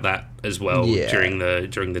comments about that as well during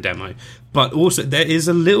the demo. But also, there is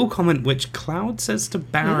a little comment which Cloud says to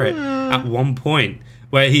Barrett at one point,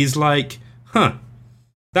 where he's like, "Huh,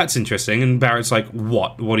 that's interesting." And Barrett's like,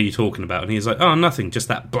 "What? What are you talking about?" And he's like, "Oh, nothing. Just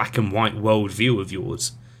that black and white world view of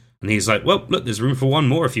yours." And he's like, "Well, look, there's room for one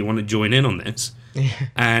more if you want to join in on this."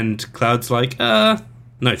 And Cloud's like,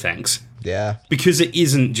 "No, thanks." Yeah. Because it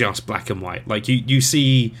isn't just black and white. Like, you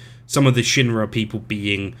see some of the Shinra people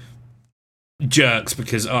being jerks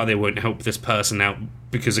because, they won't help this person out.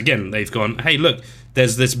 Because, again, they've gone, hey, look,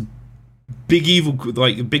 there's this big evil,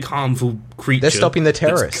 like, big harmful creature. They're stopping the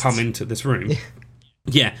terrorists. That's come into this room.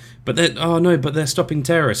 Yeah, but they're stopping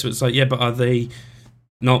terrorists. So it's like, yeah, but are they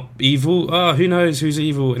not evil? Oh, who knows who's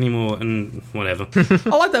evil anymore, and whatever.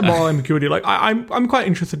 I like that moral ambiguity. Like, I'm quite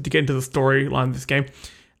interested to get into the storyline of this game.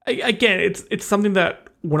 Again, it's something that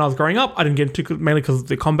when I was growing up, I didn't get into mainly because of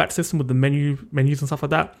the combat system with the menus and stuff like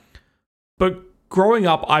that. But growing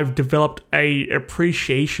up, I've developed a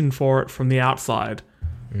appreciation for it from the outside,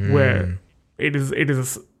 where it is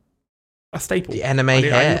a staple. The anime I need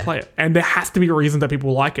to play it, and there has to be a reason that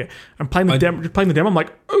people like it. And playing the demo, I'm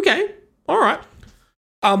like, okay, all right.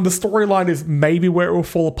 The storyline is maybe where it will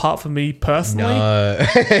fall apart for me personally.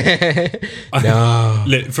 No.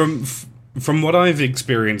 Look, from what I've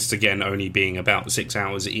experienced, again, only being about 6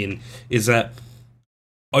 hours in, is that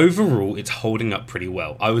overall it's holding up pretty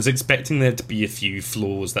well. I was expecting there to be a few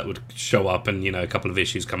flaws that would show up and, a couple of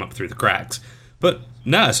issues come up through the cracks. But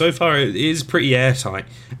no, so far it is pretty airtight.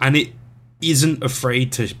 And it isn't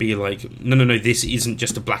afraid to be like, no, this isn't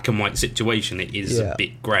just a black and white situation. It is a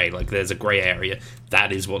bit grey. Like, there's a grey area.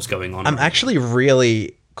 That is what's going on. I'm actually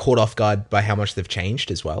really caught off guard by how much they've changed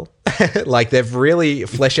as well. Like, they've really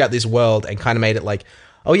fleshed out this world and kind of made it like,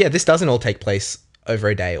 oh yeah, this doesn't all take place over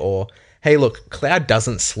a day, or hey, look, Cloud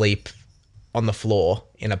doesn't sleep on the floor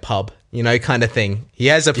in a pub, kind of thing. He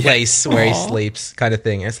has a place where he sleeps, kind of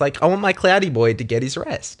thing. And it's like, I want my Cloudy boy to get his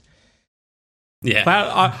rest. Yeah,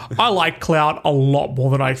 I like Cloud a lot more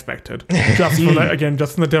than I expected. Just from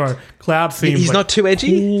just in the demo, Cloud seems he's like not too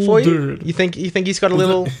edgy cool for you. Dude. You think he's got a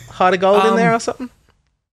little heart of gold in there or something?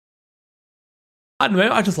 I don't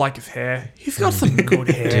know. I just like his hair. He's got some good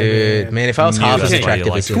hair. Dude, man, if I was half as That's why you attractive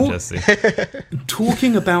like as him, him. Jesse.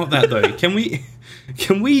 Talking about that though, can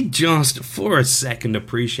we just for a second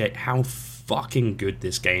appreciate how fucking good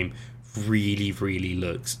this game really, really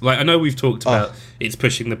looks? Like, I know we've talked about it's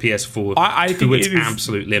pushing the PS4 I to think its it is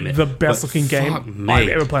absolute limit. the best looking game I've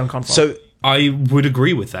ever played on console. So, I would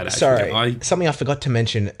agree with that, actually. sorry, something I forgot to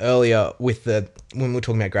mention earlier with when we were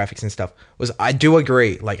talking about graphics and stuff was I do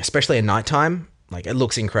agree, like, especially at nighttime, like, it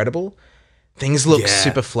looks incredible. Things look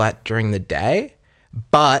super flat during the day,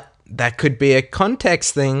 but that could be a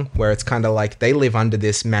context thing where it's kind of like they live under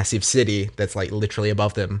this massive city that's like literally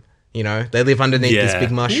above them. They live underneath this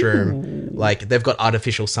big mushroom. Ooh. Like, they've got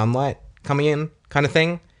artificial sunlight coming in, kind of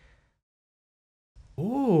thing.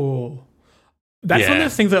 Ooh. That's one of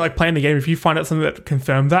those things that, like, playing the game, if you find out something that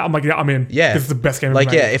confirms that, I'm like, yeah, I'm in. Yeah. This is the best game Like,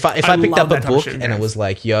 ever made. if I picked up love a that type of book shit in and it games. was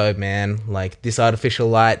like, yo, man, like, this artificial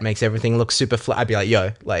light makes everything look super flat, I'd be like,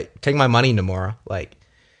 yo, like, take my money, Nomura. Like,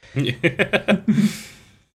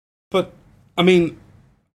 But I mean,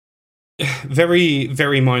 very,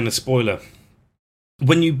 very minor spoiler.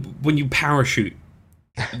 When you parachute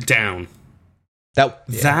down, that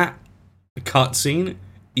cutscene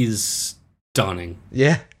is stunning.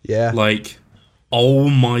 Yeah. Like, oh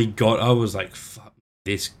my god, I was like, fuck,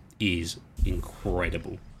 this is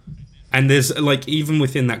incredible. And there's, like, even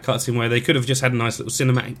within that cutscene where they could have just had a nice little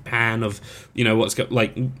cinematic pan of,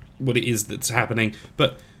 what it is that's happening,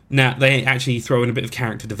 but now they actually throw in a bit of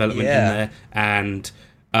character development in there, and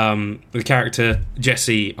the character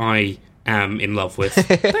Jesse, I am in love with.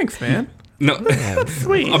 Thanks, man. No, That's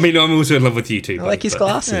sweet. I mean, I'm also in love with you too. I like his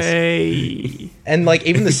glasses. Hey. And, like,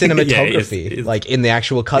 even the cinematography, it's- like, in the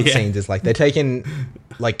actual cutscenes is, like, they're taking,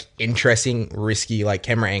 like, interesting, risky, like,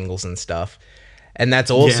 camera angles and stuff. And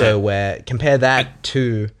that's also where, compare that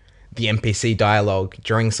to the NPC dialogue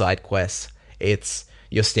during side quests, it's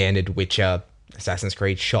your standard Witcher, Assassin's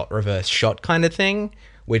Creed reverse shot kind of thing,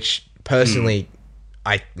 which personally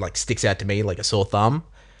I like sticks out to me like a sore thumb.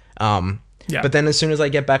 But then as soon as I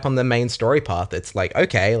get back on the main story path, it's like,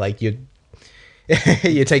 okay, like you're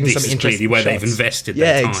taking This some is interesting clearly where shots. they've invested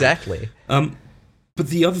their time. Exactly. But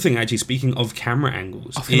the other thing, actually, speaking of camera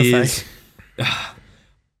angles, I was gonna is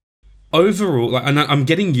overall, like, and I'm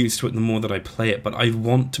getting used to it the more that I play it, but I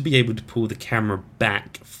want to be able to pull the camera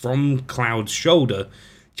back from Cloud's shoulder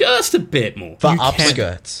just a bit more. For You can-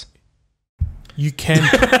 upskirts. You can.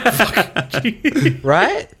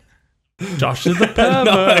 Right? Josh is a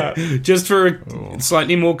pervert. No, just for a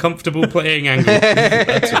slightly more comfortable playing angle.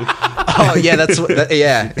 That's all. Oh, yeah, that's what...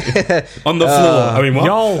 yeah. On the floor. I mean, what?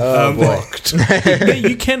 Y'all boy. fucked. Yeah,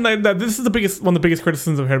 you can. This is one of the biggest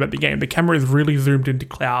criticisms I've heard about the game. The camera is really zoomed into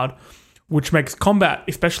Cloud, which makes combat,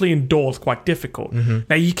 especially indoors, quite difficult.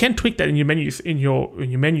 Now you can tweak that in your menus in your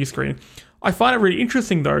menu screen. I find it really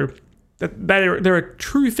interesting though that there are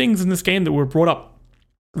true things in this game that were brought up: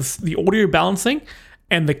 the audio balancing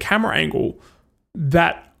and the camera angle.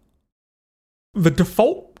 That the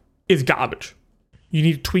default is garbage. You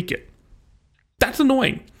need to tweak it. That's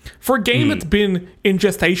annoying. For a game that's been in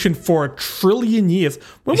gestation for 1 trillion years.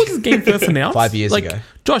 When was this game first announced? 5 years ago.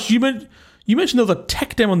 Josh, you mentioned there was a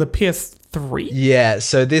tech demo on the PS3. Yeah,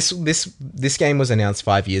 so this game was announced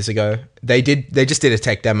 5 years ago. They just did a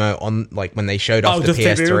tech demo on like when they showed off the just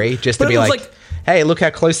tech demo. PS3 just But to it be was like, hey, look how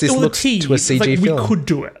close this It was looks a tease. to a It's CG like, film. we could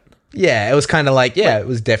do it. Yeah, it was kind of like, it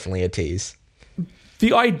was definitely a tease.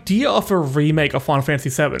 The idea of a remake of Final Fantasy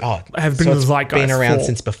VII has been so in the it's zeitgeist been around for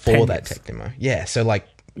since before 10 that years. tech demo. Yeah, so like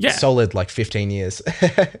Yeah. solid like 15 years.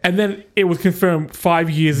 And then it was confirmed 5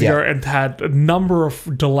 years Yeah. ago and had a number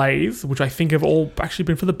of delays, which I think have all actually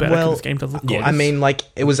been for the better because Well, this game does look good. I mean, like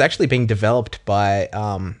it was actually being developed by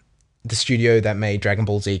the studio that made Dragon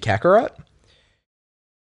Ball Z Kakarot.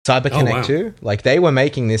 CyberConnect 2. Like they were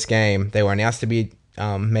making this game. They were announced to be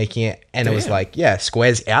making it, and it was like,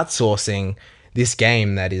 Square's outsourcing this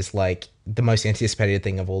game that is like the most anticipated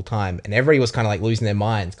thing of all time, and everybody was kind of like losing their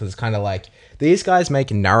minds because it's kind of like these guys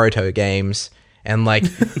making Naruto games, and like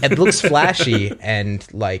it looks flashy and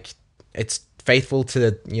like it's faithful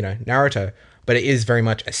to Naruto, but it is very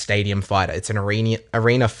much a stadium fighter. It's an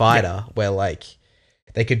arena fighter where like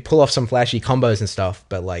they could pull off some flashy combos and stuff,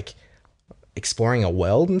 but like exploring a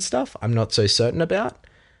world and stuff, I'm not so certain about.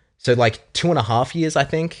 So like 2.5 years, I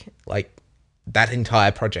think, like that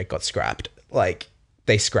entire project got scrapped. Like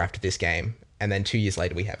they scrapped this game, and then 2 years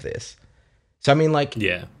later we have this. So I mean, like,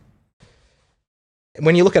 Yeah.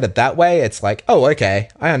 when you look at it that way, it's like, oh, okay,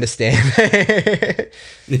 I understand.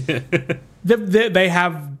 They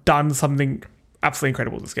have done something absolutely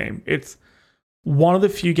incredible with this game. It's one of the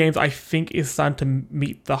few games I think is starting to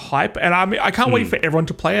meet the hype. And I mean, I can't wait for everyone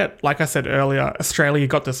to play it. Like I said earlier, Australia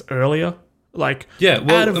got this earlier. Like, Yeah,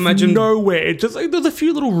 well, out of imagine- nowhere. It just like, there's a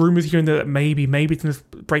few little rumors here and there that maybe it's in this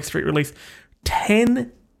Break Street release.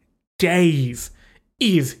 10 days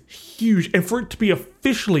is huge. And for it to be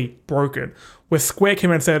officially broken, where Square came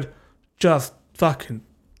in and said, just fucking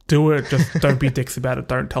do it. Just don't be dicks about it.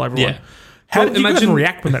 Don't tell everyone. Yeah. How Well, did you guys imagine-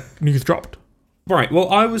 react when that news dropped? Right, well,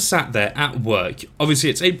 I was sat there at work. Obviously,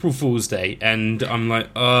 it's April Fool's Day, and I'm like,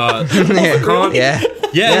 I can't. Yeah.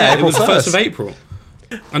 Yeah, it April was the 1st of 1st. April.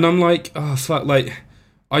 And I'm like, oh, fuck, like,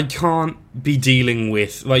 I can't be dealing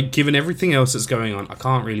with, like, given everything else that's going on, I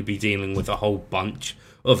can't really be dealing with a whole bunch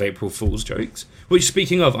of April Fool's jokes. Which,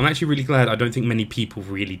 speaking of, I'm actually really glad I don't think many people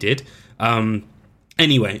really did.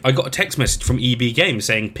 Anyway, I got a text message from EB Games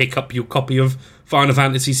saying, pick up your copy of Final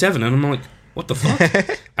Fantasy VII, and I'm like, what the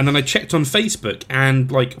fuck? And then I checked on Facebook,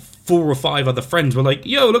 and like 4 or 5 other friends were like,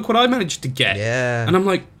 yo, look what I managed to get. Yeah. And I'm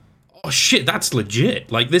like, oh shit, that's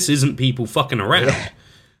legit. Like, this isn't people fucking around.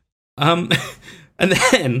 And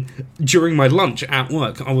then during my lunch at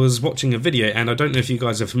work, I was watching a video, and I don't know if you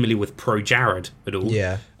guys are familiar with Pro Jared at all.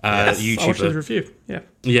 Yeah. I watched his YouTuber. review. Yeah.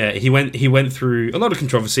 Yeah, he went through a lot of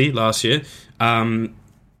controversy last year,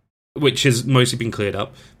 which has mostly been cleared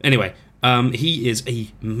up. Anyway, he is a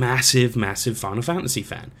massive, massive Final Fantasy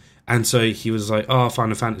fan. And so he was like, oh,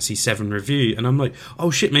 Final Fantasy VII review. And I'm like, oh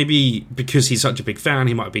shit, maybe because he's such a big fan,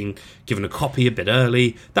 he might have been given a copy a bit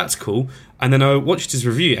early. That's cool. And then I watched his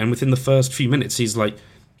review, and within the first few minutes, he's like,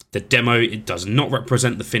 the demo, it does not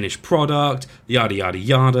represent the finished product, yada, yada,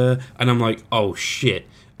 yada. And I'm like, oh shit.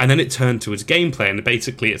 And then it turned to his gameplay, and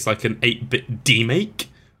basically it's like an 8-bit demake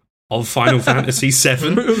of Final Fantasy VII.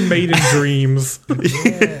 It was made in dreams.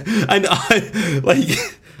 And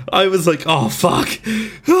I was like, oh fuck.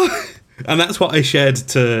 And that's what I shared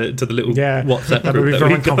to the little WhatsApp that group. made me that very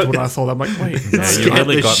we uncomfortable got. when I saw that. I'm like, wait. Yeah, you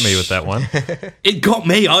really got me with that one. It got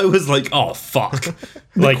me. I was like, oh, fuck.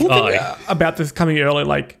 Like, Cool thing about this coming early,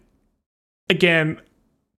 like, again,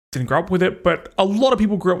 didn't grow up with it, but a lot of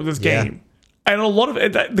people grew up with this game. And a lot of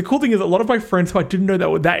it, the cool thing is a lot of my friends who I didn't know that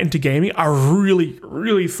were that into gaming are really,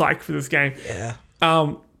 really psyched for this game. Yeah.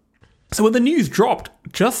 So when the news dropped,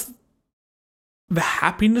 just the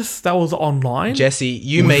happiness that was online. Jesse,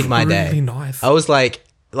 you made my really day. Nice. I was like,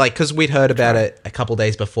 because we'd heard about it a couple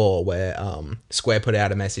days before, where Square put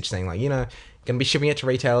out a message saying like, gonna be shipping it to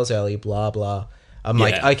retailers early, blah blah. I'm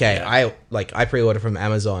like, okay, I pre-ordered from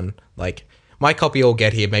Amazon. Like, my copy will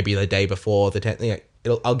get here maybe the day before the 10th.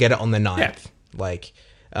 I'll get it on the 9th. Yeah. Like,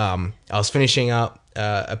 I was finishing up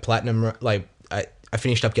a platinum. Like, I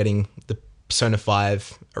finished up getting the Persona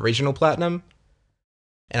 5 original platinum,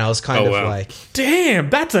 and I was kind of like, damn,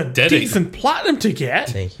 that's a decent platinum to get.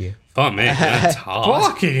 thank you. Oh, man, that's hard.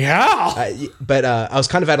 Fucking hell. But I was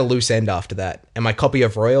kind of at a loose end after that, and my copy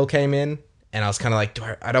of Royal came in, and I was kind of like,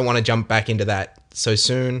 I don't want to jump back into that so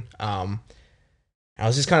soon. I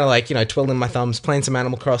was just kind of like, twiddling my thumbs, playing some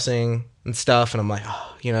Animal Crossing and stuff, and I'm like,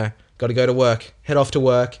 got to go to work, head off to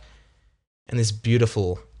work, and this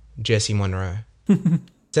beautiful Jesse Monroe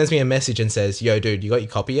sends me a message and says, yo, dude, you got your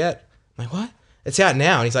copy yet? I'm like, what? It's out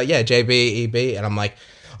now. And he's like, yeah, JB, and I'm like,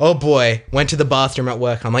 oh boy, went to the bathroom at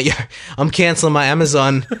work. I'm like, yeah, I'm canceling my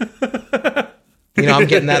Amazon. I'm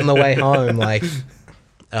getting that on the way home. Like,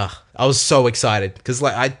 I was so excited because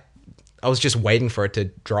like I was just waiting for it to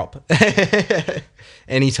drop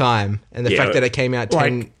anytime. And the fact that it came out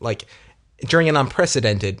during an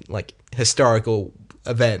unprecedented, like, historical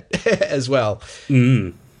event as well.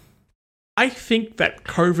 I think that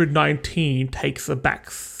COVID-19 takes a back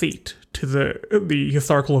seat to the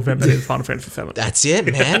historical event that is Final Fantasy VII. That's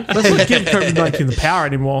it, man. Let's not give COVID-19 the power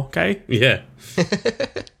anymore, okay? Yeah.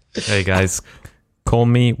 Hey guys, call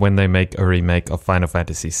me when they make a remake of Final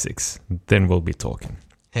Fantasy VI. Then we'll be talking.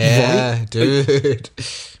 Yeah, dude.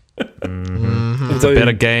 It's a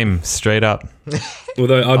better game, straight up.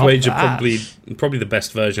 Although I'd wager probably the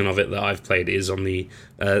best version of it that I've played is on the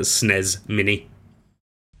SNES Mini,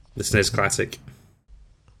 the SNES Classic.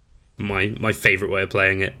 My favourite way of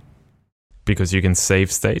playing it. Because you can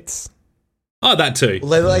save states. Oh, that too.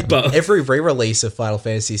 Well, every re-release of Final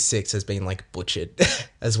Fantasy VI has been like butchered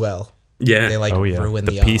as well. Yeah. They ruin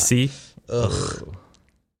the PC. Ugh.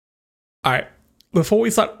 All right. Before we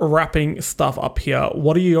start wrapping stuff up here,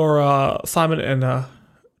 what are your Simon and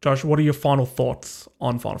Josh? What are your final thoughts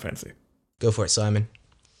on Final Fantasy? Go for it, Simon.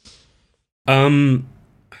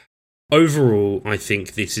 Overall, I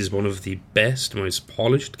think this is one of the best, most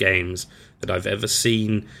polished games that I've ever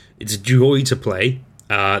seen. It's a joy to play.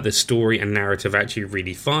 The story and narrative are actually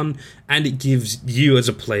really fun, and it gives you as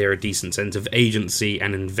a player a decent sense of agency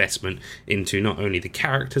and investment into not only the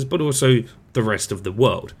characters, but also the rest of the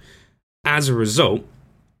world. As a result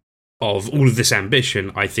of all of this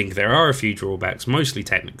ambition, I think there are a few drawbacks, mostly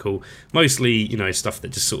technical, mostly, stuff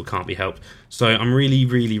that just sort of can't be helped. So I'm really,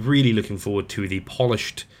 really, really looking forward to the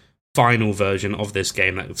polished final version of this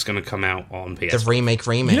game that's going to come out on PS4. The remake.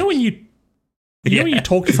 You know when you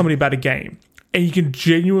talk to somebody about a game and you can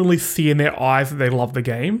genuinely see in their eyes that they love the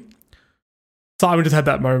game? Simon just had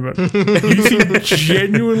that moment. You seem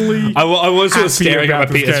genuinely I was sort of staring at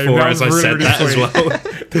my PS4 as I said really that as sweet. well.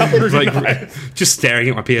 That was really nice. Just staring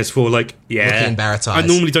at my PS4 like, yeah. Looking embarrassed. I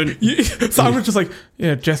normally don't... Simon was just like,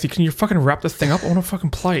 yeah, Jesse, can you fucking wrap this thing up? I want to fucking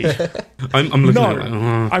play. I'm looking No, at it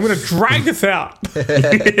like, I'm going to drag this out.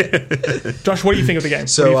 Josh, what do you think of the game?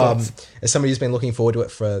 So, What are your thoughts? as somebody who's been looking forward to it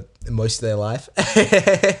for most of their life,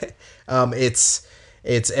 it's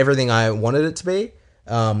everything I wanted it to be.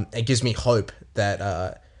 It gives me hope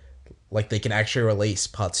that they can actually release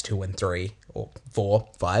parts 2 and 3 or 4,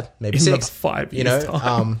 5, maybe In 6. another 5 years'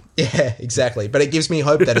 time. Yeah, exactly. But it gives me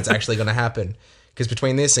hope that it's actually going to happen. Because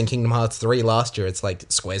between this and Kingdom Hearts 3 last year, it's like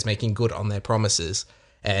Square's making good on their promises.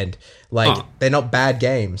 And they're not bad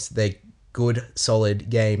games. They're good, solid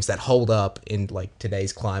games that hold up in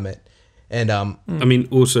today's climate. And I mean,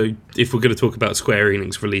 also, if we're going to talk about Square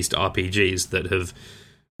Enix released RPGs that have,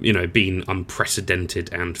 been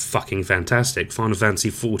unprecedented and fucking fantastic, Final Fantasy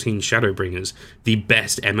XIV Shadowbringers, the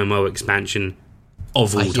best MMO expansion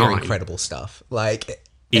of all I hear time. incredible stuff. It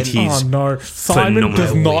is Oh no, Simon does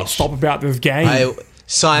phenomenal. not stop about this game.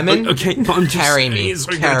 Simon, Okay, but I'm just carry saying me, it's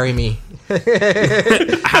so carry me.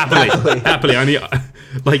 happily. I need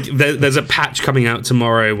there's a patch coming out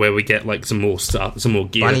tomorrow where we get some more stuff, some more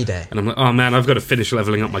gear. Bunny Day. And I'm like, oh man, I've got to finish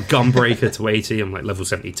leveling up my Gunbreaker to 80. I'm level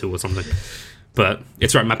 72 or something. But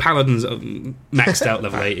it's right, my paladin's maxed out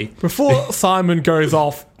level 80. Before Simon goes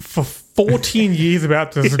off for 14 years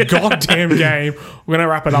about this goddamn game, we're going to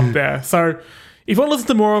wrap it up there. So if you want to listen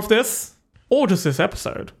to more of this, or just this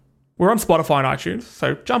episode, we're on Spotify and iTunes.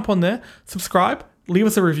 So jump on there, subscribe, leave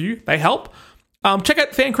us a review. They help. Check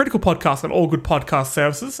out Fan Critical Podcast on all good podcast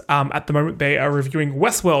services. At the moment, they are reviewing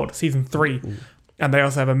Westworld Season 3. And they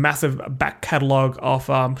also have a massive back catalogue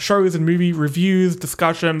of shows and movie reviews,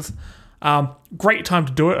 discussions. Great time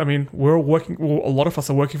to do it. I mean, a lot of us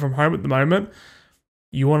are working from home at the moment.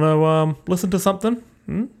 You want to listen to something?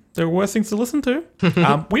 There are worse things to listen to.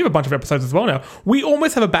 We have a bunch of episodes as well now. We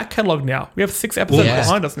almost have a back catalogue now. We have 6 episodes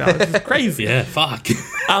behind us now. This is crazy. Yeah, fuck.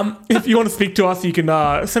 If you want to speak to us, you can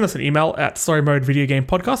send us an email at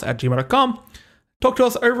storymodevideogamepodcast@gmail.com. Talk to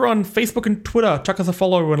us over on Facebook and Twitter. Chuck us a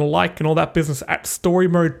follow and a like and all that business at Story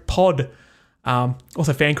Mode Pod.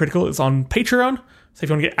 Also, Fan Critical is on Patreon. So if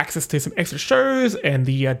you want to get access to some extra shows and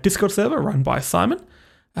the Discord server run by Simon,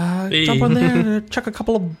 jump on there and chuck a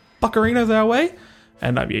couple of buccarinos our way.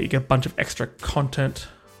 And you get a bunch of extra content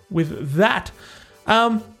with that.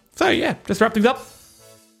 So yeah, just wrap things up.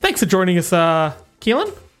 Thanks for joining us,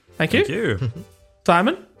 Keelan. Thank you. Thank you.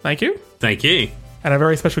 Simon, thank you. Thank you. And a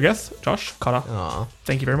very special guest, Josh Cotter. Aw.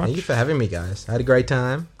 Thank you very much. Thank you for having me, guys. I had a great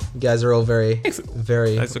time. You guys are all very Thanks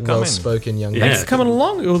for well-spoken young Yeah. Thanks guys. for coming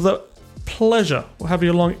along. It was a pleasure. We'll have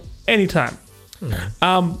you along anytime.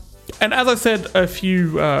 And as I said a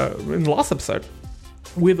few in the last episode,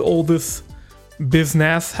 with all this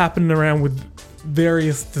business happening around with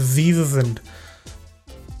various diseases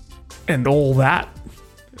and all that,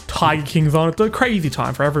 Tiger King's on. It's a crazy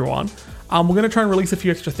time for everyone. We're going to try and release a few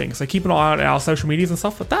extra things, so keep an eye on our social medias and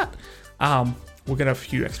stuff like that. We're going to have a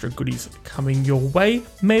few extra goodies coming your way.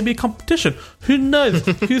 Maybe a competition. Who knows?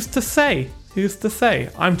 Who's to say? Who's to say?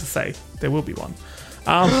 I'm to say. There will be one.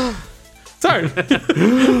 So,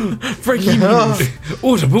 breaking news.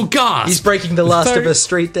 Audible gasp. He's breaking the Last So- of Us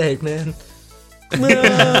street date, man.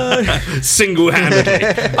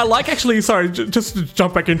 Single-handedly. I like actually, sorry, just to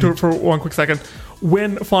jump back into it for one quick second.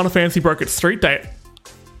 When Final Fantasy broke its street date,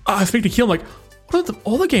 I speak to Keel, I'm like, what if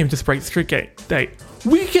all the games just break the street date?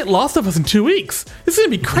 We could get Last of Us in 2 weeks. This is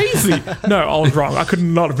going to be crazy. No, I was wrong. I could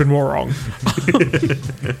not have been more wrong.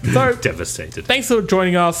 So, Devastated. thanks for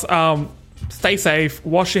joining us. Stay safe,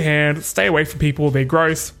 wash your hands, stay away from people. They're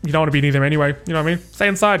gross. You don't want to be near them anyway. You know what I mean? Stay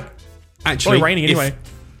inside. Actually, It's raining anyway.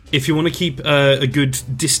 If you want to keep a good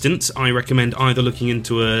distance, I recommend either looking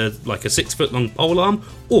into a 6 foot long polearm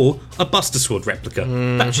or a Buster Sword replica.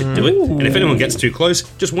 That should do it. And if anyone gets too close,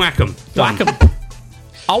 just whack them. Whack 'em.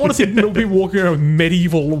 I want to see people walking around with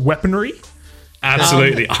medieval weaponry.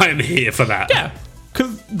 Absolutely, I am here for that. Yeah,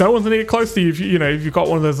 because no one's gonna get close to you if if you've got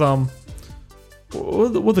one of those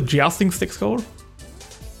what are the jousting sticks called?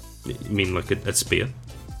 You mean like a spear?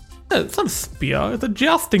 No, it's not a spear. It's a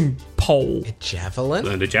jousting pole. Javelin?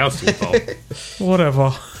 And a jousting pole.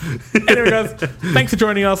 Whatever. Anyway, guys, thanks for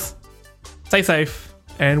joining us. Stay safe,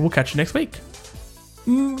 and we'll catch you next week.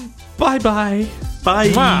 Bye bye. Bye.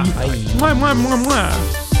 Mwah. Mwah, mwah, mwah, mwah.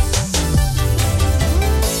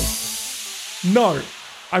 No,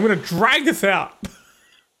 I'm gonna drag this out.